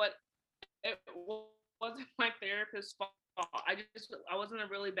helpful. But it wasn't my therapist's fault. I was in a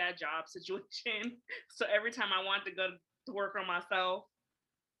really bad job situation. So every time I wanted to go to work on myself,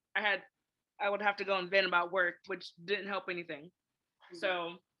 I would have to go and vent about work, which didn't help anything. Mm-hmm.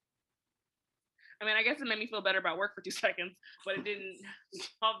 So, I mean, I guess it made me feel better about work for 2 seconds, but it didn't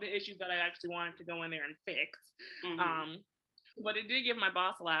solve the issues that I actually wanted to go in there and fix. Mm-hmm. But it did give my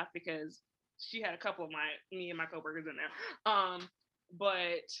boss a laugh because she had a couple of me and my coworkers in there.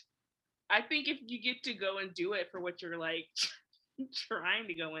 But I think if you get to go and do it for what you're like trying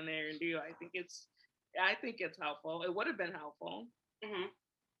to go in there and do, I think it's helpful. It would have been helpful. Mm-hmm.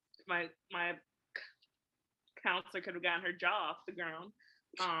 My counselor could have gotten her jaw off the ground.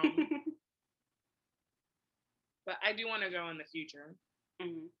 But I do want to go in the future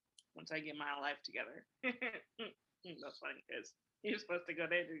once I get my life together. That's funny because you're supposed to go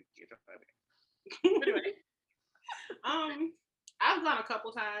there to get your phone. Anyway, I've gone a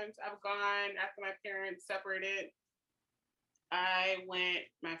couple times. I've gone after my parents separated. I went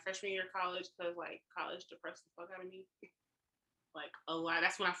my freshman year of college because like college depressed the fuck out of me. Like a lot.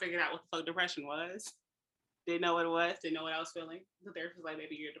 That's when I figured out what the fuck depression was. Didn't know what it was. Didn't know what I was feeling. The therapist was like,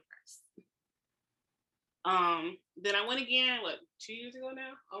 "Maybe you're depressed." Then I went again. What, 2 years ago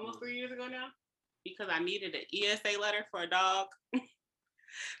now? Almost 3 years ago now, because I needed an ESA letter for a dog.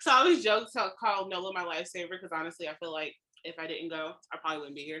 So I always joke to call Nola my lifesaver because honestly, I feel like if I didn't go, I probably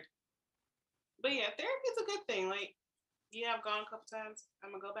wouldn't be here. But yeah, therapy is a good thing. Like, yeah, I've gone a couple times.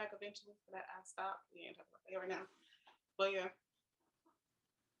 I'm gonna go back eventually, but I stopped. We ain't talking about that right now. But yeah,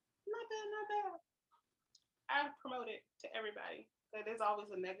 not bad. I promote it to everybody. That there's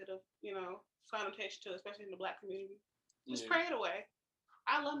always a negative, connotation to it, especially in the Black community. Just pray it away.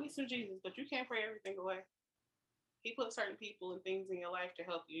 I love me some Jesus, but you can't pray everything away. He put certain people and things in your life to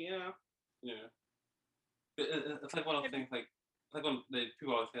help you, Yeah. It's like one of those things, like when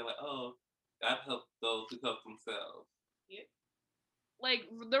people always say, like, "Oh, God helps those who help themselves." Yep. Like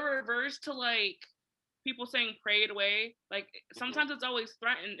the reverse to like people saying pray it away. Like sometimes it's always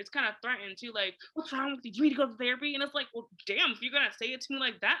threatened. It's kind of threatened too. Like, what's wrong with you? You need to go to therapy. And it's like, well, damn, if you're gonna say it to me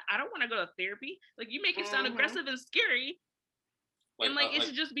like that, I don't want to go to therapy. Like you make it sound aggressive and scary. And it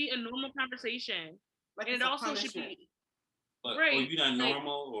should just be a normal conversation. Like, and it also should be right. Or you're not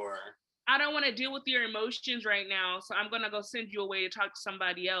normal, or I don't want to deal with your emotions right now, so I'm gonna go send you away to talk to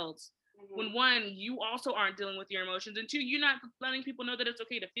somebody else. When one, you also aren't dealing with your emotions, and two, you're not letting people know that it's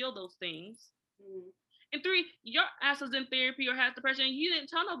okay to feel those things. And three, your ass is in therapy or has depression, and you didn't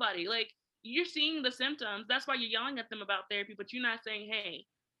tell nobody. Like, you're seeing the symptoms. That's why you're yelling at them about therapy, but you're not saying, hey,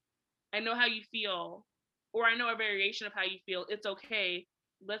 I know how you feel, or I know a variation of how you feel. It's okay.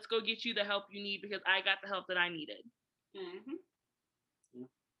 Let's go get you the help you need because I got the help that I needed.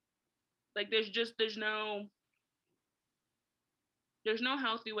 Like, there's no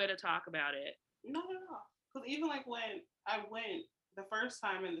healthy way to talk about it. Not at all. Because even like when I went the first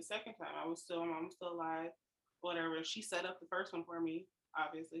time and the second time, I'm still alive, whatever. She set up the first one for me,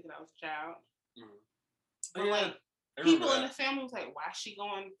 obviously, because I was a child. But like, people in the family was like, why is she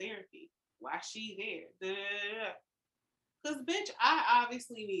going to therapy? Why is she there? Because, bitch, I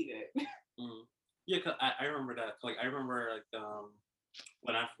obviously need it. Yeah, because I remember that. Like, I remember, like,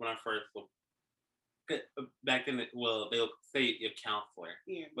 when I first, back in they'll say your counselor.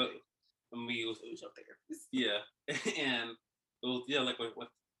 Yeah. But me, it was your therapist. Yeah. And it was, like,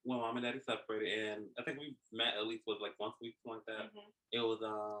 when mom and daddy separated, and I think we met at least like once a week, something like that. It was,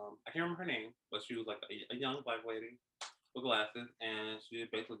 I can't remember her name, but she was like a young Black lady with glasses, and she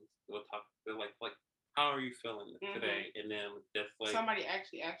basically would talk to like, how are you feeling today? And then just like somebody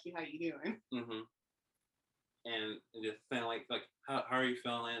actually asked you how you doing. And just saying like how are you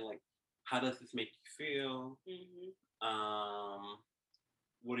feeling? Like, how does this make you feel?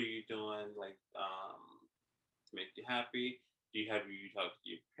 What are you doing like to make you happy? Do you talk to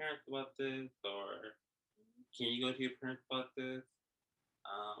your parents about this, or can you go to your parents about this?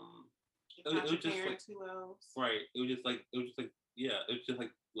 It was just like, who else? Right. It was just like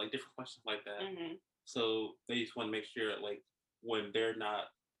different questions like that. So they just want to make sure like when they're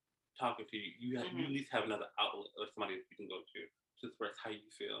not talking to you, you at least have another outlet or somebody that you can go to express how you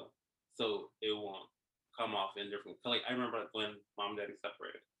feel, so it won't come off in different. Like I remember when mom and daddy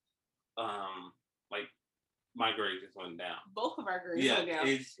separated, like my grades just went down. Both of our grades went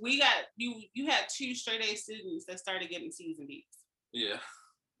down. We got you had 2 straight A students that started getting C's and D's. Yeah.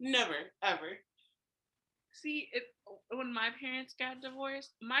 Never ever. See, when my parents got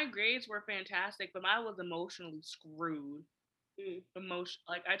divorced, my grades were fantastic, but I was emotionally screwed.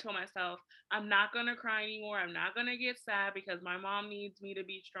 Like I told myself, I'm not gonna cry anymore. I'm not gonna get sad because my mom needs me to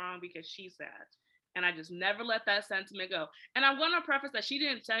be strong because she's sad. And I just never let that sentiment go. And I'm gonna preface that she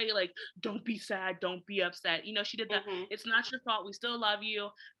didn't tell you like, don't be sad, don't be upset. She did that. It's not your fault. We still love you.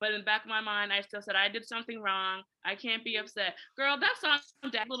 But in the back of my mind, I still said I did something wrong. I can't be upset. Girl, that song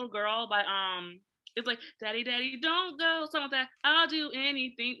 "That Little Girl" by it's like Daddy, Daddy, don't go. Something like that. I'll do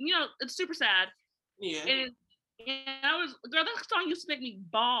anything. It's super sad. Yeah. And I was, girl, that song used to make me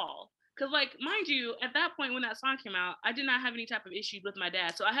bawl. Because, like, mind you, at that point when that song came out, I did not have any type of issues with my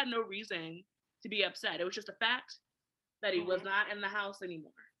dad, so I had no reason to be upset. It was just a fact that he was not in the house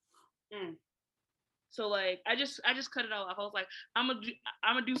anymore. So, like, I just cut it all off. I was like, I'm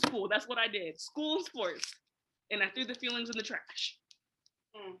gonna do school. That's what I did. School and sports, and I threw the feelings in the trash.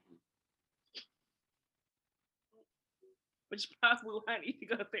 Which is probably why I need to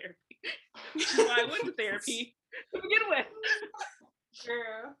go to therapy. Which is why I went to therapy to begin with.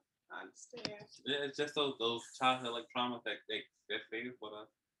 Girl, I understand. Yeah, it's just those childhood like traumas that stays with us.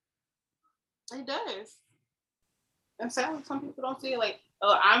 It does. And sadly, some people don't see it. Like,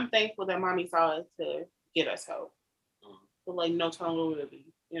 oh, I'm thankful that mommy saw us to get us help. But like, no telling what it would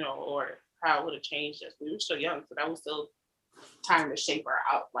be, or how it would have changed us. We were still young, so that was still time to shape our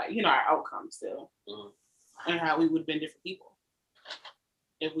our outcome still, and how we would have been different people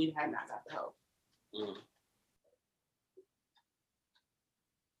if we had not got the help.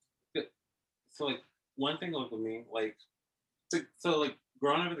 So like one thing with me, like, so like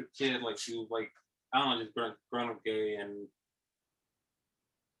growing up as a kid, like you like I don't know, just growing up gay, and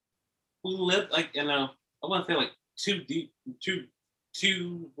we lived like in a I want to say like too deep, too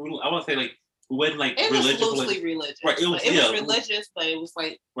I want to say like we wasn't like it religious. Was loosely religious. Right, it was religious, but it was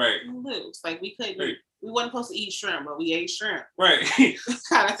like loose. Like we couldn't. Right. We wasn't supposed to eat shrimp, but we ate shrimp. Right.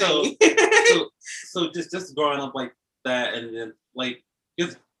 Kind of thing. So just growing up like that, and then like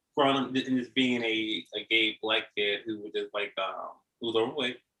just growing up and just being a gay black kid who was just like who was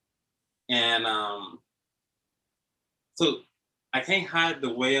overweight, and so I can't hide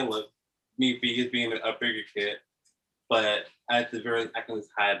the way I look, me being a bigger kid, but at the very I can just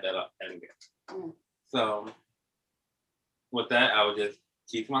hide that up and again. So with that, I would just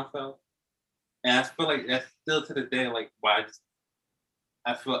keep myself. And I feel like that's still to the day, like, why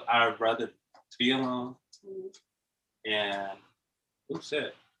I feel I'd rather be alone. And, oh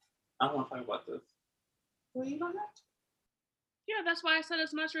shit, I don't want to talk about this. Well, you don't have to. Yeah, that's why I said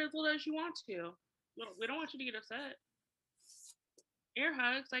as much or as little as you want to. We don't want you to get upset. Air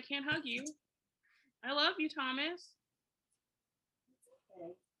hugs, I can't hug you. I love you, Thomas.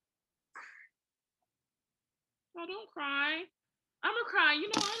 Okay. Oh, don't cry. I'm gonna cry. You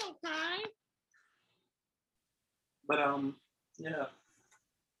know I don't cry. But yeah.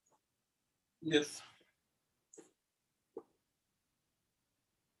 Yes.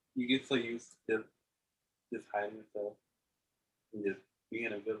 You get so used to just hiding yourself and just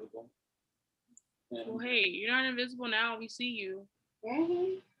being invisible. And well, hey, you're not invisible now. We see you.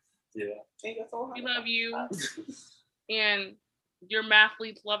 Yeah. We love you. And your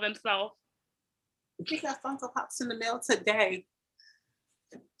mathletes love himself. We got Funko Pops in the mail today.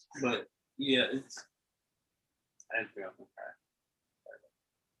 But yeah, I didn't feel like cry.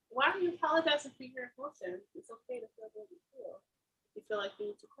 Why are you apologizing for your emotions? It's okay to feel what you feel. If you feel like you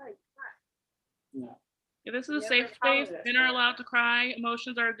need to cry, you cry. Yeah, this is a safe space. Men are allowed to cry.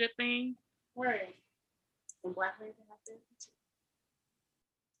 Emotions are a good thing. Right. And black men can have to. It's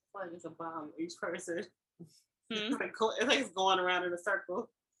like it's a bomb each person. It's like it's going around in a circle.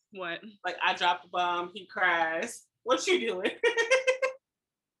 What? Like I dropped a bomb, he cries. What you doing?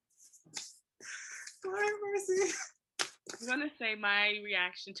 Lord mercy. I'm gonna say my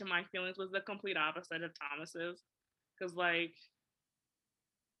reaction to my feelings was the complete opposite of Thomas's. Cause like,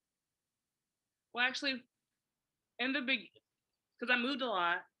 well actually, in the big, cause I moved a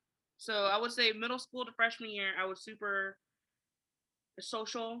lot. So I would say middle school to freshman year, I was super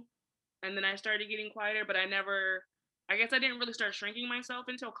social. And then I started getting quieter, but I guess I didn't really start shrinking myself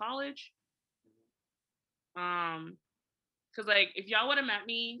until college. Cause like if y'all would have met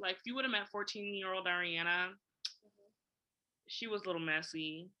me, like if you would have met 14-year-old Ariana, she was a little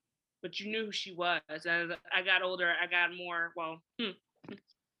messy, but you knew who she was. As I got older, I got more, if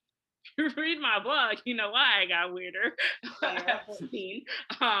you read my book, you know why I got weirder at 14.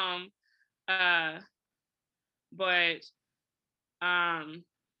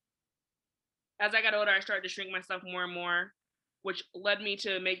 As I got older, I started to shrink myself more and more, which led me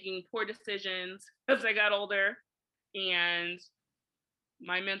to making poor decisions as I got older. And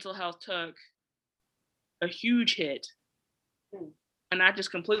my mental health took a huge hit. And I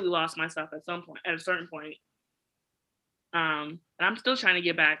just completely lost myself at a certain point. And I'm still trying to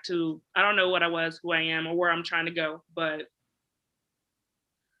get back to, I don't know what I was, who I am, or where I'm trying to go, but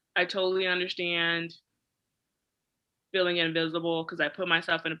I totally understand feeling invisible because I put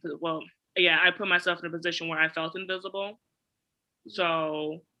myself in I put myself in a position where I felt invisible.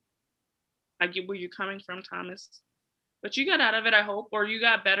 So I get where you're coming from, Thomas. But you got out of it, I hope, or you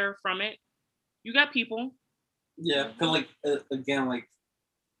got better from it. You got people. Yeah, because like again, like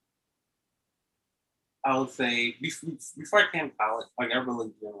I would say before I came to college, like I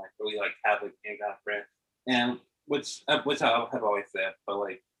really didn't like really like have like any kind of friend, and which I have always said, but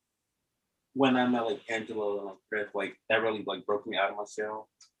like when I met like Angelo and like Chris, like that really like broke me out of my shell.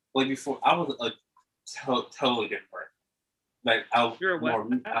 Like before, I was a totally different person. Like I was You're what?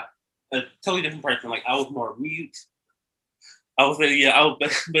 a totally different person. Like I was more mute. I was like, yeah, I was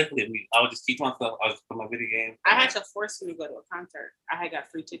basically mute. I would just keep myself. I was just play my video games. I had to force me to go to a concert. I had got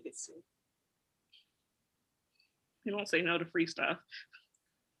free tickets to. You don't say no to free stuff.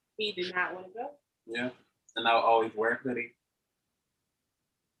 He did not want to go. Yeah, and I would always wear a hoodie.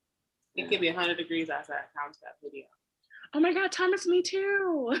 It could be 100 degrees outside. Count that video. Oh my God, Thomas, me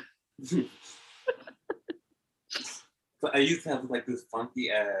too. So I used to have like this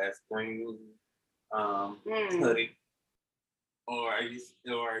funky ass green hoodie,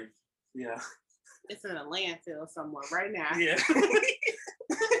 yeah. It's in a landfill somewhere right now. Yeah.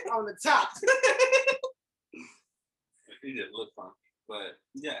 On the top. It just looked funky, but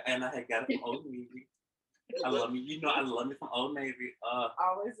yeah, and I had got it from Old Navy. I love me, I love me from Old Navy.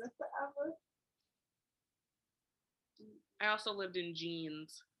 Always and forever. I also lived in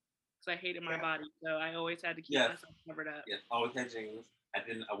jeans because I hated my body, so I always had to keep myself covered up. Yes, always had jeans. I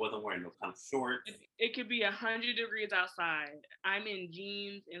wasn't wearing no kind of shorts. It could be 100 degrees outside. I'm in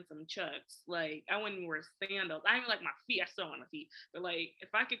jeans and some chucks. Like I wouldn't wear sandals. I even like my feet. I still want my feet, but like if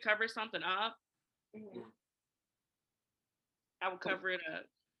I could cover something up, I would cover it up.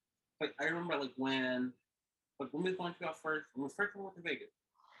 Like I remember like when we was going to our first when we first went to Vegas,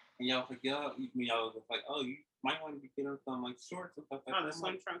 and y'all was like, y'all was like, oh, you might want to be getting some like shorts and stuff like that. The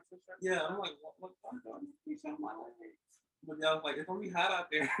swim trunks and stuff. Yeah, I'm like, what I'm doing? You showing my legs. But y'all was like, it's gonna be hot out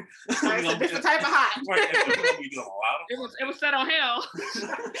there. Right, it's a different type of hot. It was set on hell.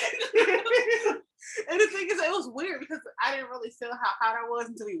 And the thing is, it was weird because I didn't really feel how hot I was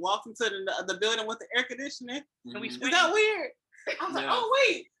until we walked into the building with the air conditioning. And we Is that weird? I was like, oh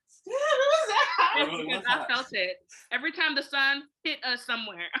wait, yeah, it was that hot. I felt it every time the sun hit us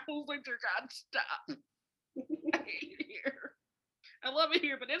somewhere. I was like, dear God, stop! I hate it here. I love it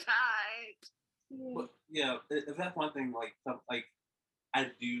here, but it's hot. But yeah, if that's one thing, like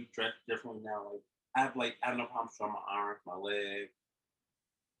I do dress differently now. Like I have no problem showing my arms, my legs.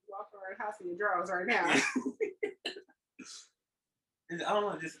 Walk around the house in your drawers right now. And I don't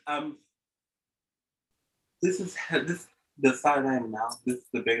know, just this the size I am now. This is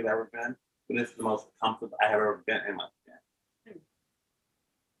the biggest I've ever been, but it's the most comfortable I have ever been in my skin.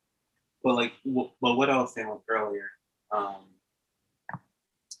 But but what I was saying earlier,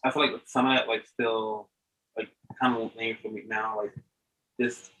 I feel like some of that like still like kind of lame for me now. Like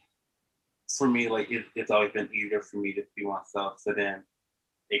this for me, like it's always been easier for me to be myself. So then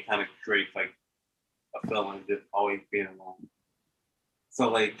it kind of creates like a feeling of just always being alone. So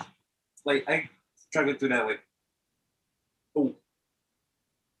like I struggled through that like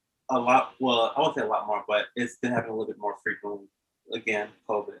a lot. Well, I won't say a lot more, but it's been happening a little bit more frequently. Again,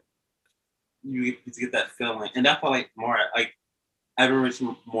 COVID. You get that feeling, and that's why like more like I've been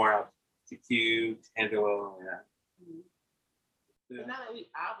reaching more out to Q, Angelo, Not that we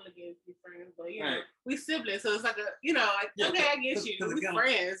obligated to be friends, but you know, we siblings, so it's like okay, I get you, we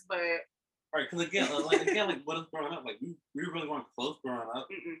friends, but right, because again, like what is growing up, like we really weren't close growing up.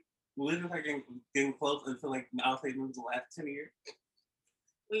 We didn't like getting close until like I would say maybe the last 10 years.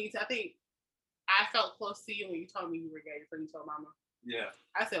 I think I felt close to you when you told me you were gay before you told Mama. Yeah.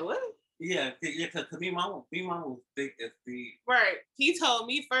 I said what? Yeah, because me and Mama was thick as the. Right. He told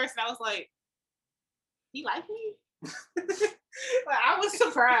me first, and I was like, he like me? Like, I was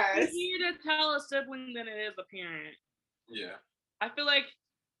surprised. It's easier to tell a sibling than it is a parent. Yeah. I feel like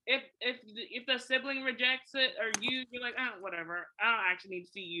if the sibling rejects it or you're like, oh, whatever, I don't actually need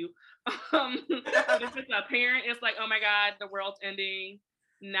to see you. If it's a parent, it's like, oh my God, the world's ending.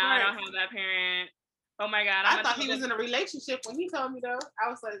 Now I don't have that parent. Oh my God. I thought he was in a relationship when he told me though. I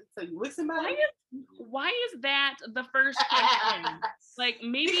was like, so you with somebody? Why is that the first question? Like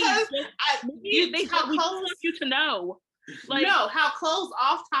maybe they want you to know. Like, no, how closed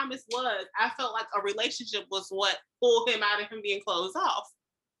off Thomas was. I felt like a relationship was what pulled him out of him being closed off.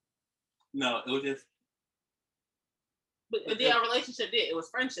 No, it was just. But a relationship did. It was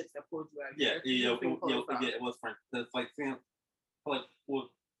friendships that pulled you out. It was friendships. It's like Sam, like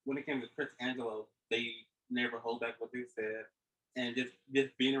when it came to Chris Angelo, they never hold back what they said, and just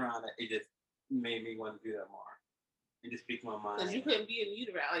being around that, it just made me want to do that more and just speak my mind. Because you couldn't be a mute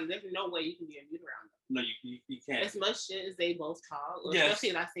around. Like there's no way you can be a mute around them. No, you can't. As much shit as they both talk, especially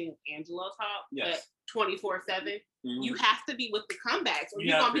if I seen Angelo talk, but 24/7, you have to be with the comebacks, or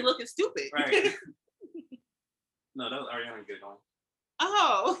you're gonna be looking stupid. Right. No, that was Ariana good going.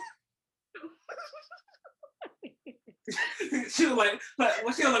 Oh. She was like,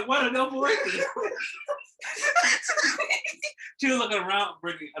 what are those voices? She was looking around,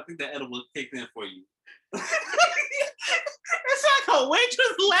 bringing, I think the edible kicked in for you. It's like a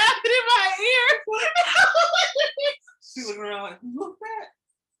waitress laughing in my ear. She looking around like, who's that?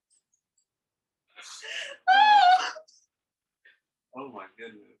 Oh my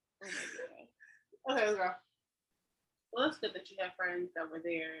goodness. Okay, let's go. Well, it's good that you have friends that were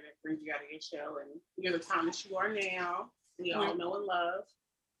there that brings you out of your shell and you're the Thomas you are now. We all know and love.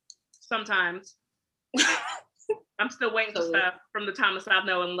 Sometimes. I'm still waiting for stuff from the Thomas I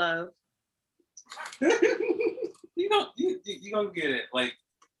know and love. You gonna get it. Like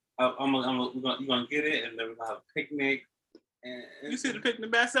you're gonna get it, and then we're gonna have a picnic. And you see the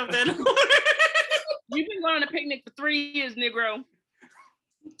picnic basket up there? You've been going on a picnic for 3 years, Negro.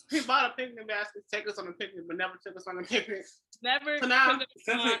 He bought a picnic basket to take us on a picnic, but never took us on a picnic. Never. So now,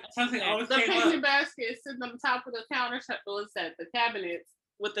 something always the came picnic up. basket is sitting on the top of the counter. What's that? The cabinets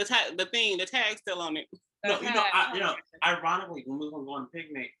with the tag still on it. No, ironically, when we were going on a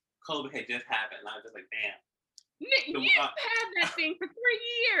picnic, COVID had just happened, and I was just like, damn. Nick, you've had that thing for 3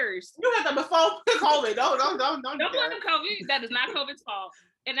 years. You had that before COVID. Don't blame COVID. That is not COVID's fault.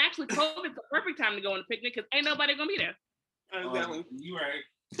 And actually, COVID's the perfect time to go on a picnic because ain't nobody gonna be there. Exactly. You right.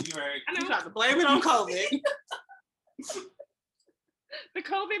 I know. You tried to blame it on COVID. The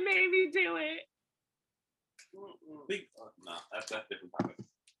COVID made me do it. No, that's different topic.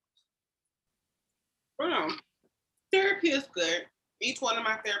 Therapy is good. Each one of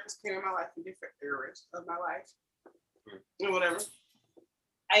my therapists came in my life in different eras of my life. And whatever.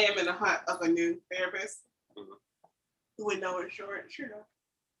 I am in the hunt of a new therapist with no insurance. You know,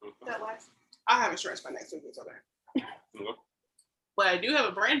 that life. I have insurance by next week. It's okay. But I do have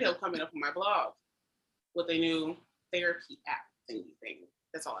a brand deal coming up on my blog with a new therapy app thing.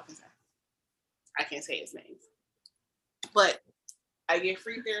 That's all I can say. I can't say its name. But I get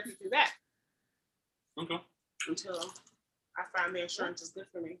free therapy through that. Okay. Until I find the insurance is good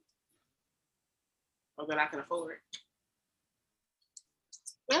for me. Or that I can afford.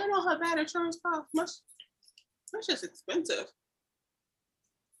 I don't know how bad insurance costs. It's just expensive.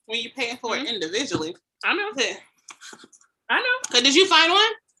 When you're paying for it individually. I know. Yeah. I know. Did you find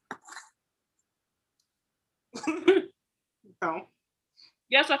one? No.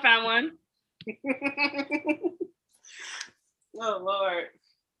 Yes, I found one. Oh Lord.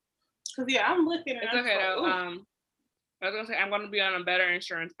 Cause yeah, I'm looking at it. It's okay though. I was gonna say I'm gonna be on a better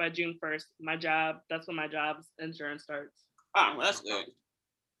insurance by June 1st. My job, that's when my job's insurance starts. Oh, that's good.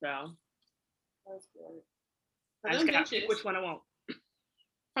 So that's good. I just gotta pick which one I want.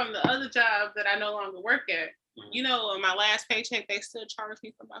 From the other job that I no longer work at, you know, on my last paycheck, they still charge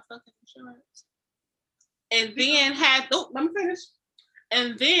me for my fucking insurance. And then let me finish.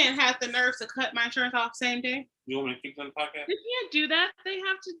 And then had the nerve to cut my insurance off same day. You want me to keep on the podcast? You can't do that.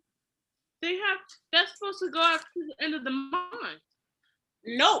 That's supposed to go out to the end of the month.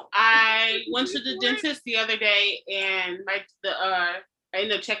 Nope. I went to the dentist the other day and I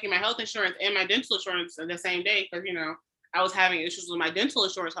ended up checking my health insurance and my dental insurance the same day because, you know, I was having issues with my dental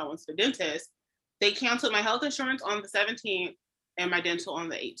insurance. So I went to the dentist. They canceled my health insurance on the 17th and my dental on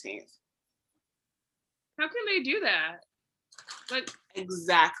the 18th. How can they do that? Like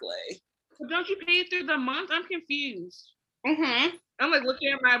exactly. Don't you pay it through the month? I'm confused. Mm-hmm. I'm like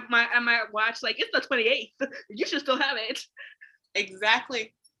looking at my watch, like it's the 28th. You should still have it.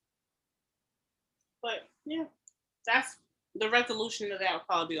 Exactly. But yeah, that's the resolution of that will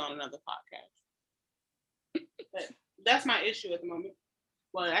probably be on another podcast. But that's my issue at the moment.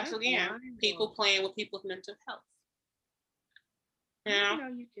 Well, actually, again, people playing with people's mental health. You know,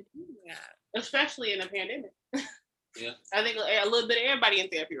 you could do that, especially in a pandemic. Yeah, I think a little bit of everybody in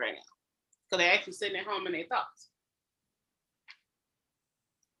therapy right now because they're actually sitting at home in their thoughts.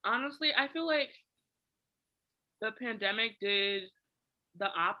 Honestly, I feel like the pandemic did the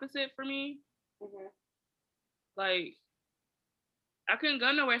opposite for me. Mm-hmm. Like, I couldn't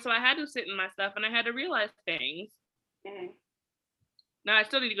go nowhere, so I had to sit in my stuff and I had to realize things. Mm-hmm. Now I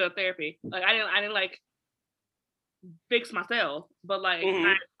still need to go to therapy. Like, I didn't like fix myself, but like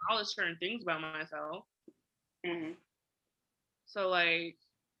I acknowledge certain things about myself. Mm-hmm. So like,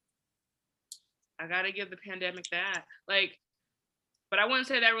 I gotta give the pandemic that. Like, but I wouldn't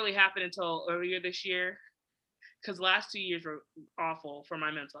say that really happened until earlier this year, because the last 2 years were awful for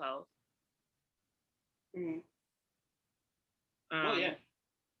my mental health. Mm-hmm. Oh yeah.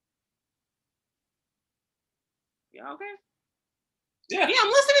 Yeah. Okay. Yeah, I'm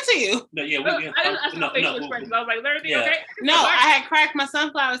listening to you. No, yeah, I saw facial expressions. I was like, everything okay? No, I had cracked my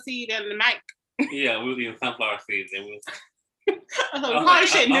sunflower seed in the mic. Yeah, we were eating sunflower seeds and we probably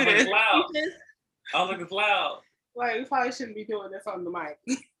shouldn't do this. I was like, it's loud. Like, we probably shouldn't be doing this on the mic.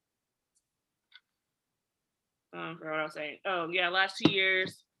 I forgot what I was saying. Oh, yeah, last 2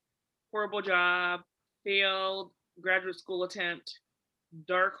 years, horrible job, failed graduate school attempt,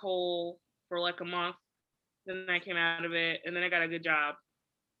 dark hole for like a month. Then I came out of it, and then I got a good job.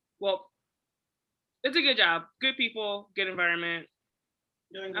 Well, it's a good job. Good people, good environment.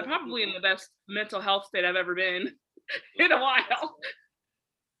 I'm probably in the best mental health state I've ever been in a while.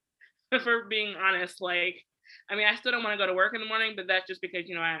 For being honest, like, I mean, I still don't want to go to work in the morning, but that's just because,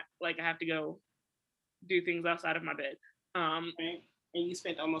 I have to go do things outside of my bed. Right. And you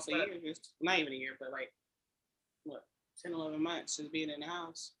spent almost a year, just not even a year, but like, what, 10, 11 months just being in the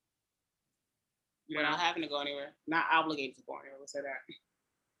house. You're not having to go anywhere. Not obligated to go anywhere, let's say that.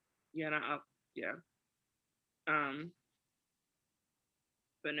 Yeah.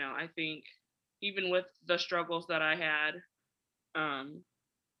 But no, I think even with the struggles that I had,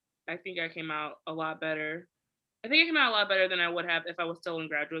 I think I came out a lot better. I think I came out a lot better than I would have if I was still in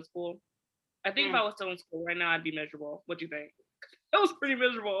graduate school. I think if I was still in school right now, I'd be miserable. What do you think? I was pretty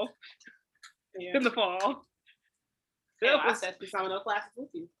miserable in the fall. Yeah, I sat through some of those classes with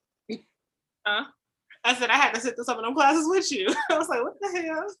you. Huh? I said I had to sit through some of them classes with you. I was like, what the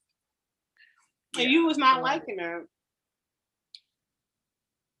hell? And you was not liking it.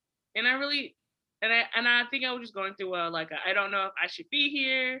 And I think I was just going through I don't know if I should be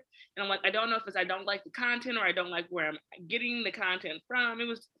here. And I'm like, I don't know if it's I don't like the content or I don't like where I'm getting the content from. It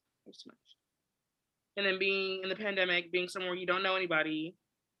was too much. And then being in the pandemic, being somewhere you don't know anybody,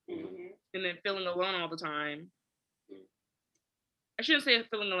 and then feeling alone all the time. I shouldn't say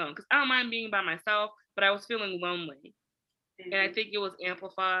feeling alone, because I don't mind being by myself, but I was feeling lonely. And I think it was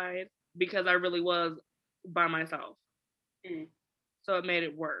amplified because I really was by myself. So it made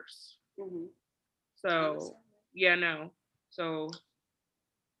it worse. So, yeah, no. So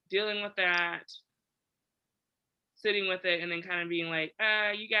dealing with that, sitting with it, and then kind of being like,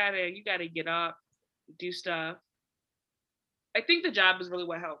 you gotta get up, do stuff. I think the job is really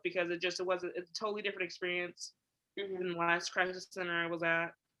what helped, because it's a totally different experience than the last crisis center I was at.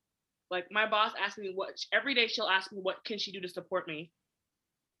 Like, my boss asked me every day she'll ask me what can she do to support me.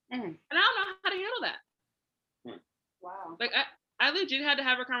 And I don't know how to handle that. Wow. Like, I legit had to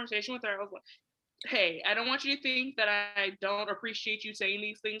have a conversation with her. I was like, hey, I don't want you to think that I don't appreciate you saying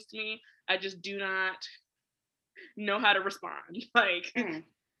these things to me. I just do not know how to respond. Like,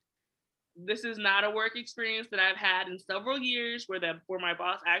 this is not a work experience that I've had in several years where my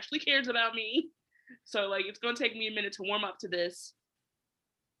boss actually cares about me. So, like, it's going to take me a minute to warm up to this.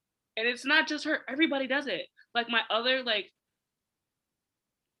 And it's not just her. Everybody does it. Like,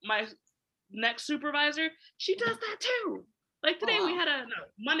 my next supervisor, she does that too. Like, today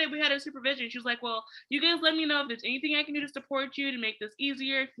Monday we had a supervision. She was like, well, you guys let me know if there's anything I can do to support you to make this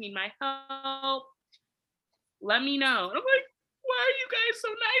easier. If you need my help, let me know. And I'm like, why are you guys so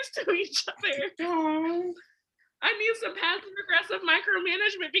nice to each other? I need some passive aggressive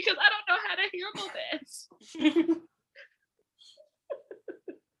micromanagement because I don't know how to handle this.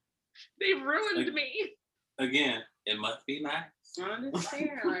 They've ruined me. Again, it must be nice. I understand.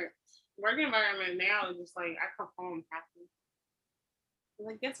 Like, work environment now is just like, I come home happy. I'm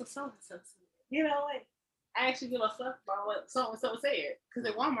like, guess what so-and-so said? You know, like, I actually give a fuck about what so-and-so said. Because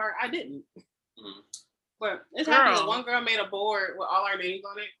at Walmart, I didn't. But it's happened that one girl made a board with all our names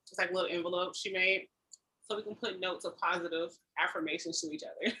on it. It's like a little envelope she made. So we can put notes of positive affirmations to each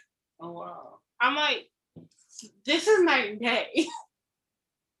other. Oh, wow. I'm like, this is night and day.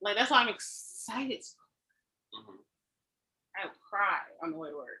 Like, that's why I'm excited. I would cry on the way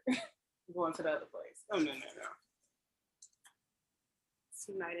to work. Going to the other place. Oh, no. It's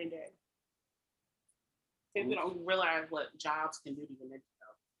night and day. People don't realize what jobs can do to your mental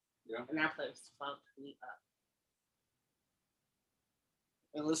health. Yeah. And that place fucked me up.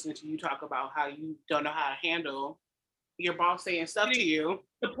 And listening to you talk about how you don't know how to handle your boss saying stuff to you.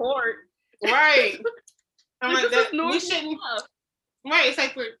 Support. Right. I'm like, that we shouldn't. Right. It's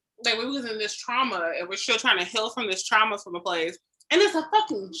like we was in this trauma and we're still trying to heal from this trauma from the place. And it's a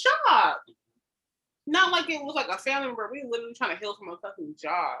fucking job. Not like it was like a family member. We literally trying to heal from a fucking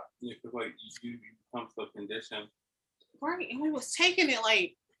job. Yeah, because like you become so conditioned. Right. And we was taking it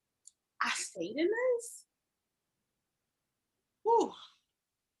like, I stayed in this? Whew.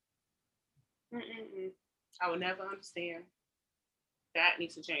 I would never understand. That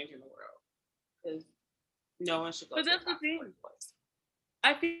needs to change in the world. Because no one should go to that's the thing.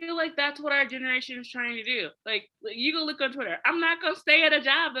 I feel like that's what our generation is trying to do. Like, you go look on Twitter. I'm not going to stay at a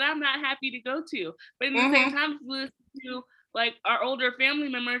job that I'm not happy to go to. But in the same time, we listen to, like, our older family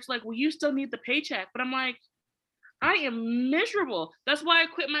members, like, well, you still need the paycheck. But I'm like, I am miserable. That's why I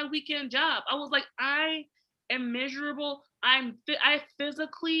quit my weekend job. I was like, I am miserable. I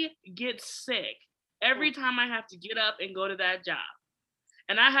physically get sick every time I have to get up and go to that job.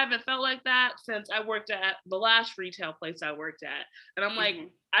 And I haven't felt like that since I worked at the last retail place I worked at. And I'm like,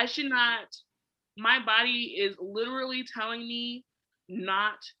 I should not, my body is literally telling me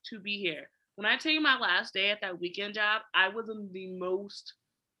not to be here. When I tell you my last day at that weekend job, I was in the most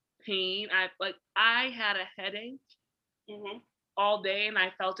pain. I had a headache all day and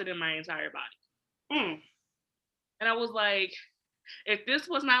I felt it in my entire body. And I was like, if this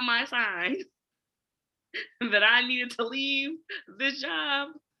was not my sign that I needed to leave this job,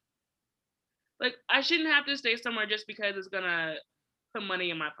 like I shouldn't have to stay somewhere just because it's gonna put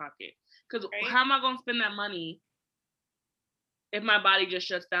money in my pocket. Because how am I gonna spend that money if my body just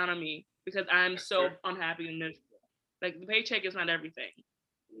shuts down on me because I'm so unhappy and miserable? Like the paycheck is not everything.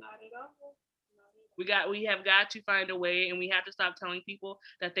 Not at all. We have got to find a way, and we have to stop telling people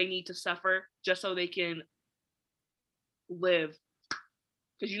that they need to suffer just so they can live.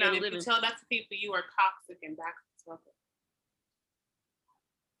 Because you're not living. If you tell that to people, you are toxic and backsliding.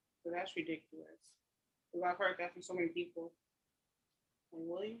 So that's ridiculous. Because I've heard that from so many people. And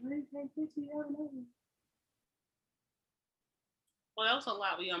well, you really can't get to your own. Well, that was a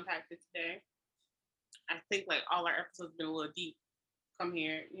lot we unpacked it today. I think like all our episodes have been a little deep. Come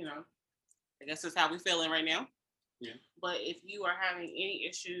here, you know. I guess that's how we're feeling right now. Yeah. But if you are having any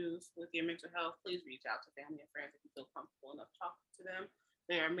issues with your mental health, please reach out to family and friends if you feel comfortable enough talking to them.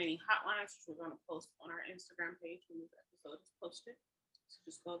 There are many hotlines which we're going to post on our Instagram page when this episode is posted. So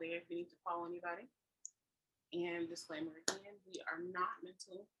just go there if you need to call anybody. And disclaimer again, we are not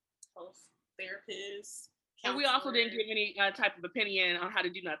mental health therapists. And we also didn't give any type of opinion on how to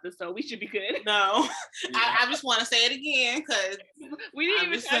do nothing, so we should be good. No, I just want to say it again because we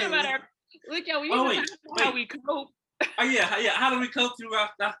didn't even talk about our. Look, yo, we didn't talk about how we cope. Oh yeah. How do we cope through our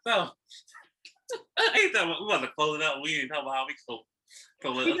stuff? I ain't talking about we want to close it out. We didn't talk about how we cope.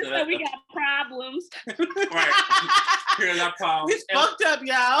 So we just said we got problems. Right. Here's our problem. We fucked up,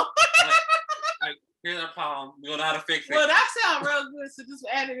 y'all. Like, here's our problem. We don't know how to fix it. Well, that sounds real good. So just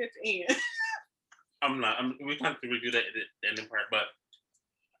add it at the end. We're trying to redo that in the part, but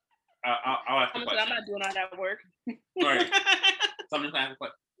I'll ask the question. I'm not doing all that work. All right. So I'm just gonna ask a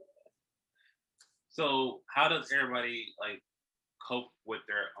question. So how does everybody like cope with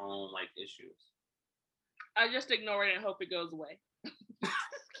their own like issues? I just ignore it and hope it goes away.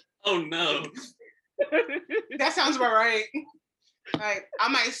 Oh no. That sounds about right. Like I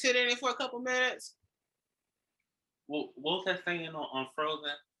might sit in it for a couple minutes. Well, what was that saying on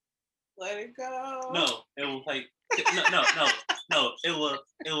Frozen? Let it go. No, it was like no. It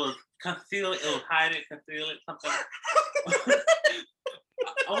was conceal it. It was hide it, conceal it, something.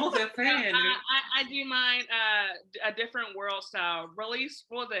 Almost that saying. I do mine a different world style. Release.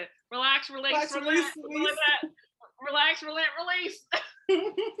 What was it? Relax, release. Relax, release.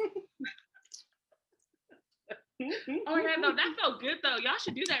 Oh yeah, no, that felt good though. Y'all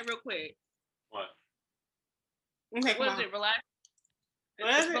should do that real quick. What? Okay, what is it? Relax.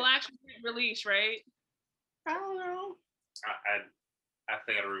 It's relax, release, right? I don't know. I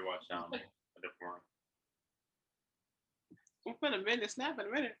think I gotta rewatch a different one. I'm gonna bend the snap in a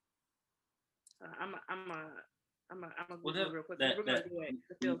minute. I'm Was gonna it do real quick. that We're gonna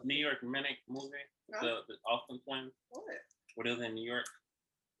do it. New York Minute movie? No. The Austin twins? What is in New York?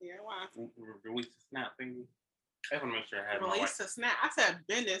 Yeah, why? Release the snap thingy. I want to make sure I had Release the snap. I said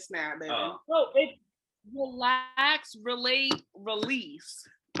bend it snap, baby. Oh, it's relax, relate, release.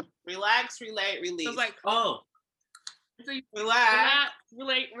 Relax, relate, release. So it's like so relax,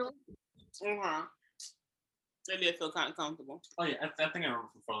 relate, release. They did feel kind of comfortable. Oh yeah, I think I remember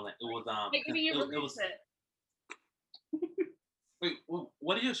from Frozen. It was Wait,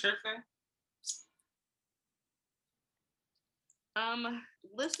 what did your shirt say?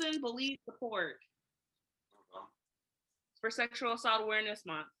 Listen, believe, support. For Sexual Assault Awareness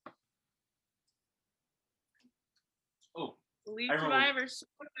Month. Oh. Believe survivors.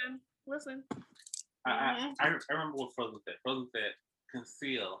 Listen. I remember what Frozen said. Frozen said,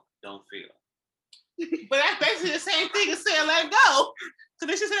 conceal, don't feel. But that's basically the same thing as saying let it go. So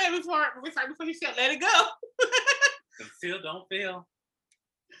then she said that before she said let it go. Conceal, don't feel.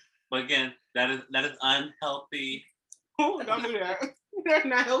 But again, that is unhealthy. Oh, don't do that. That's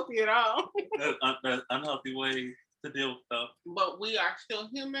not healthy at all. That's unhealthy way to deal with stuff. But we are still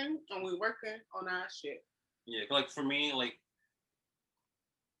human and we're working on our shit. Yeah, like for me, like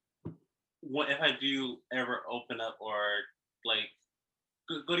what if I do ever open up or like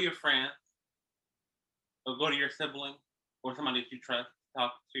go to your friend or go to your sibling or somebody that you trust to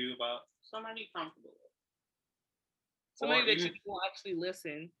talk to about somebody comfortable with. Somebody that you will actually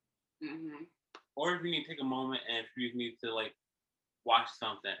listen. Mm-hmm. or if you need to take a moment and if you need to like watch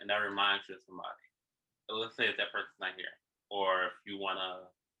something and that reminds you of somebody. So let's say if that person's not here, or if you wanna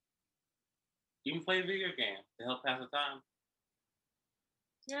even play a video game to help pass the time.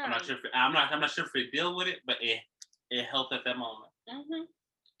 Yeah. I'm not sure if it deal with it, but it helped at that moment. Mm-hmm.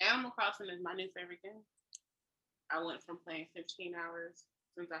 Animal Crossing is my new favorite game. I went from playing 15 hours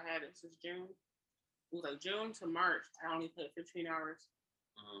since I had it since June. It was like June to March. I only played 15 hours.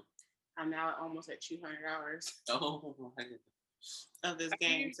 Mm-hmm. I'm now almost at 200 hours. Oh my goodness. Of this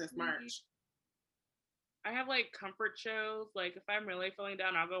game since March. I have like comfort shows. Like if I'm really feeling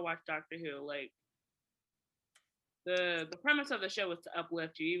down, I'll go watch Doctor Who. Like the premise of the show is to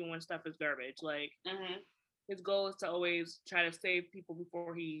uplift you, even when stuff is garbage. Like his goal is to always try to save people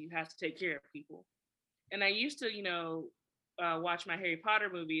before he has to take care of people. And I used to, watch my Harry Potter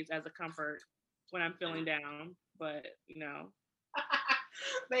movies as a comfort when I'm feeling down. But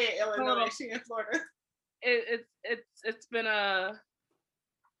they in Illinois, she in Florida. It's been a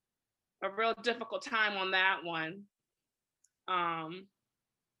real difficult time on that one.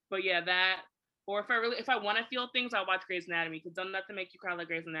 But yeah, that, or if I want to feel things, I'll watch Grey's Anatomy, because don't nothing make you cry like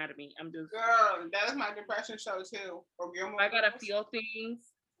Grey's Anatomy. Girl, that is my depression show too. If I gotta feel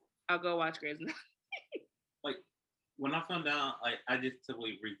things, I'll go watch Grey's Anatomy. Like when I found out, like I just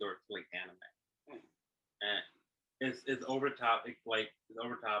typically resort to like anime, and it's over top. It's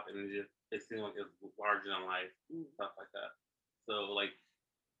over top, and it seems like it's larger than life, stuff like that. So like,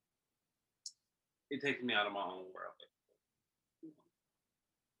 it takes me out of my own world.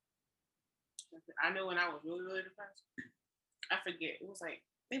 I know when I was really, really depressed. I forget. It was like,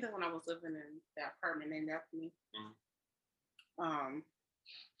 I think that's when I was living in that apartment named after me.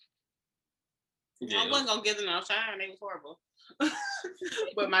 I wasn't gonna give them no shine. They was horrible,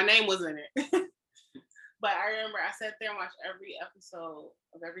 but my name was in it. But I remember I sat there and watched every episode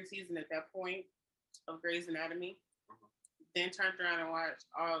of every season at that point of Grey's Anatomy. Then turned around and watched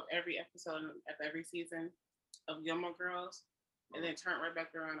every episode of every season of Gilmore Girls, and then turned right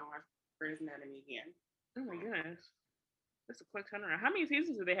back around and watched Grey's Anatomy again. Oh my goodness. That's a quick turnaround. How many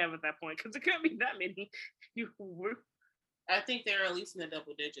seasons do they have at that point? Because it couldn't be that many. I think they're at least in the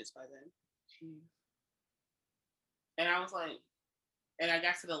double digits by then. Jeez. And I was like, and I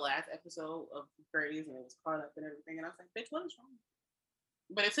got to the last episode of Grey's and it was caught up and everything. And I was like, bitch, what is wrong?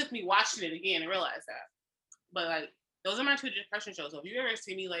 But it took me watching it again and realized that. But like, those are my two depression shows. So if you ever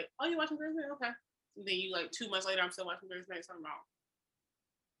see me like, oh, you watching Grey's Anatomy? Okay. And then you like 2 months later, I'm still watching Grey's Anatomy. Something wrong.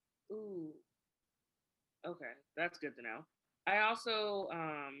 Ooh. Okay, that's good to know. I also,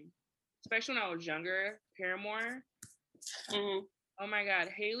 especially when I was younger, Paramore. Oh my God,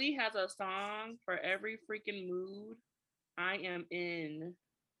 Haley has a song for every freaking mood I am in,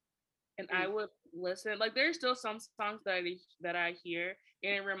 and I would listen. Like, there's still some songs that I hear,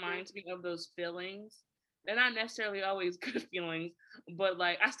 and it reminds me of those feelings. They're not necessarily always good feelings, but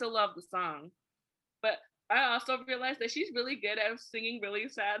like I still love the song. But I also realized that she's really good at singing really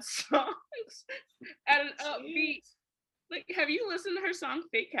sad songs at an upbeat. Like, have you listened to her song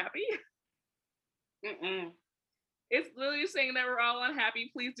 "Fake Happy"? It's literally saying that we're all unhappy.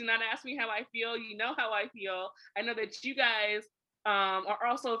 Please do not ask me how I feel. You know how I feel. I know that you guys are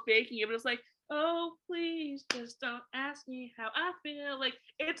also faking it, but it's like, oh, please just don't ask me how I feel. Like,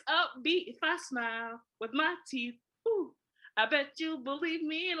 it's upbeat. If I smile with my teeth, ooh, I bet you believe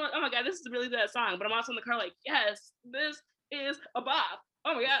me. And like, oh my God, this is really that song. But I'm also in the car like, yes, this is a bop.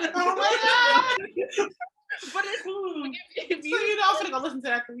 Oh my God. Oh my God. But it's if you, so you know, I'm gonna go listen to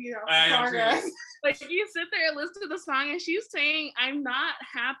that for you. Like, you sit there and listen to the song, and she's saying, "I'm not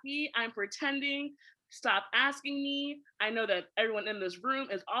happy. I'm pretending. Stop asking me. I know that everyone in this room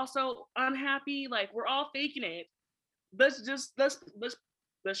is also unhappy. Like, we're all faking it. Let's just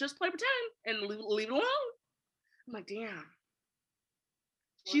play pretend and leave it alone." I'm like, damn.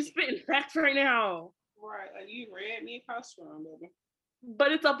 She's spitting facts right now. Right, like you read me across the room, baby.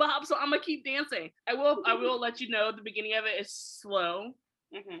 But it's a bop, so I'm gonna keep dancing. I will let you know the beginning of it is slow.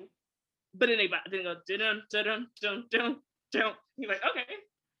 But then they go dun dun dun dun dun dun. You're like, okay,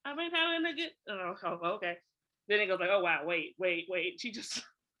 I might have a good. Oh, okay. Then it goes like, oh wow, wait. She just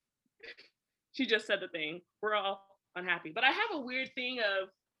said the thing. We're all unhappy, but I have a weird thing of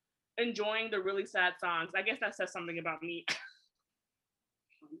enjoying the really sad songs. I guess that says something about me.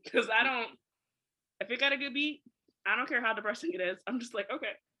 Because if it got a good beat, I don't care how depressing it is. I'm just like,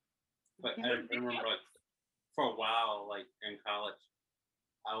 okay. But I remember, like, for a while, like in college,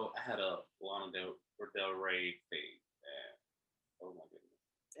 I had a Lana Del Rey phase. And, oh my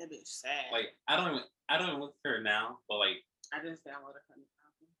goodness, that bitch sad. Like, I don't even listen to her now, but like, I just downloaded her album.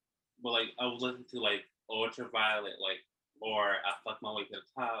 But like, I was listening to like Ultraviolet, like, or I Fucked My Way to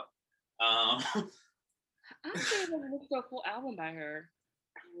the Top. I don't think I've ever listened to a full album by her.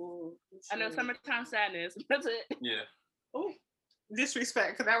 I know Summertime Sadness. That's it. Yeah. Oh,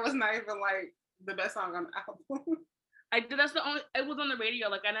 disrespect, because that was not even like the best song on the album. I did. That's the only. It was on the radio.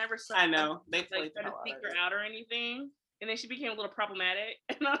 Like I never saw. I know they like played trying to speak her out or anything, and then she became a little problematic,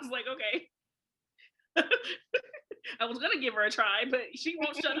 and I was like, okay. I was gonna give her a try, but she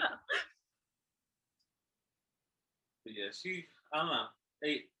won't shut up. Yeah, I don't know.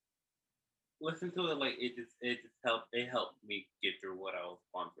 Listen to it, like it just helped me get through what I was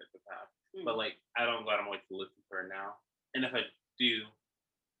going through at the time. But like I don't got much to listen to her now. And if I do,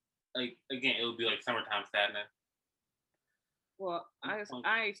 like again, it would be like Summertime Sadness. Well, I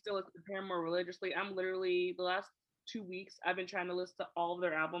still listen to Paramore religiously. I'm literally the last 2 weeks I've been trying to listen to all of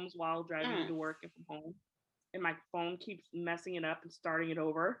their albums while driving to work and from home. And my phone keeps messing it up and starting it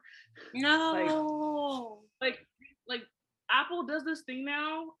over. No. Like Apple does this thing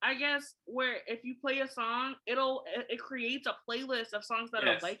now, I guess, where if you play a song, it creates a playlist of songs that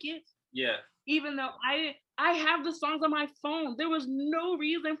are like it. Yeah. Even though I have the songs on my phone, there was no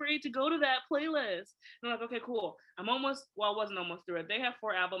reason for it to go to that playlist. And I'm like, okay, cool. I wasn't almost through it. They have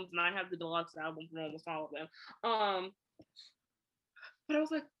 4 albums, and I have the deluxe album from almost all of them. But I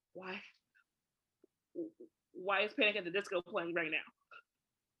was like, why? Why is Panic at the Disco playing right now?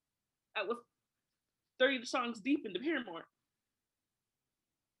 I was 30 songs deep into Paramore.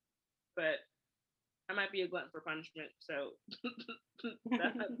 But I might be a glutton for punishment, so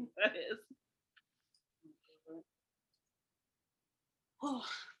that is. Oh,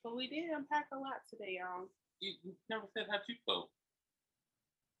 but we did unpack a lot today, y'all. You never said how you felt.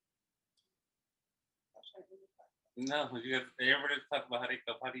 No, you ever talk about how they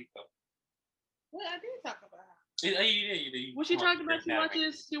felt? How do you feel? Well, I did talk about how. You did. What she talking about?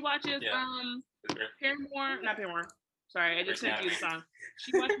 She watches Paramore, not Paramore. Sorry, I just sent you the song.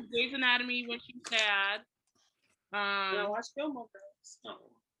 She watches Grey's Anatomy when she's sad. I watch Gilmore Girls. No.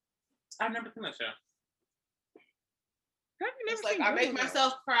 I've never seen that show. It's like I make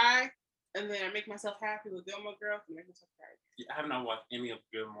myself cry, and then I make myself happy with Gilmore Girls, and make myself cry. Yeah, I have not watched any of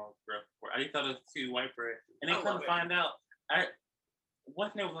Gilmore Girls before. I thought it was too white bread, and then come to find out,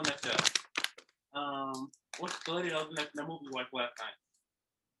 what's name was on that show? What's the lady that was in that movie we watched last night?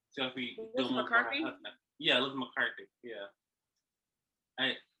 Chelsea McCarthy. Yeah, Elizabeth McCarthy. Yeah.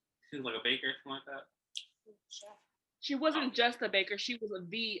 She was like a baker or something like that. She wasn't just a baker. She was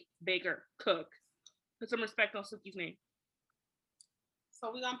the baker cook. Put some respect on Suki's name.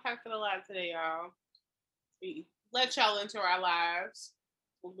 So we unpacked it a lot today, y'all. We let y'all into our lives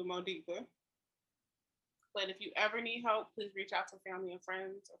a little bit more deeper. But if you ever need help, please reach out to family and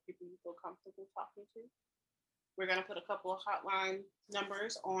friends or people you feel comfortable talking to. We're going to put a couple of hotline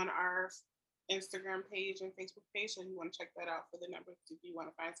numbers on our Instagram page and Facebook page, so if you want to check that out for the numbers if you want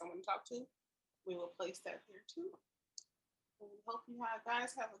to find someone to talk to. We will place that here too. And we hope you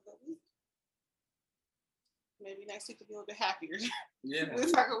guys have a good week. Maybe next week will be a little bit happier. Yeah.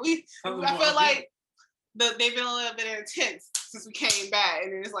 I feel like they've been a little bit intense since we came back,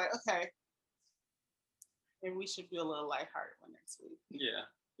 and then it's like, okay, maybe we should be a little lighthearted one next week. Yeah.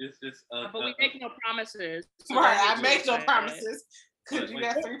 It's just but we make no promises. So right, I make no promises. Because you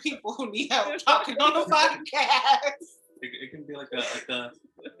got 3 people who need help talking on the podcast. It can be like a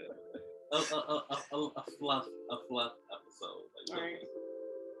fluff episode. Like, right.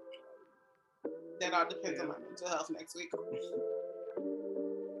 That all depends on my mental health next week.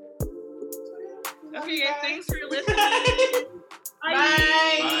 Okay, thanks for listening.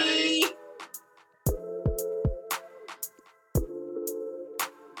 Bye. Bye.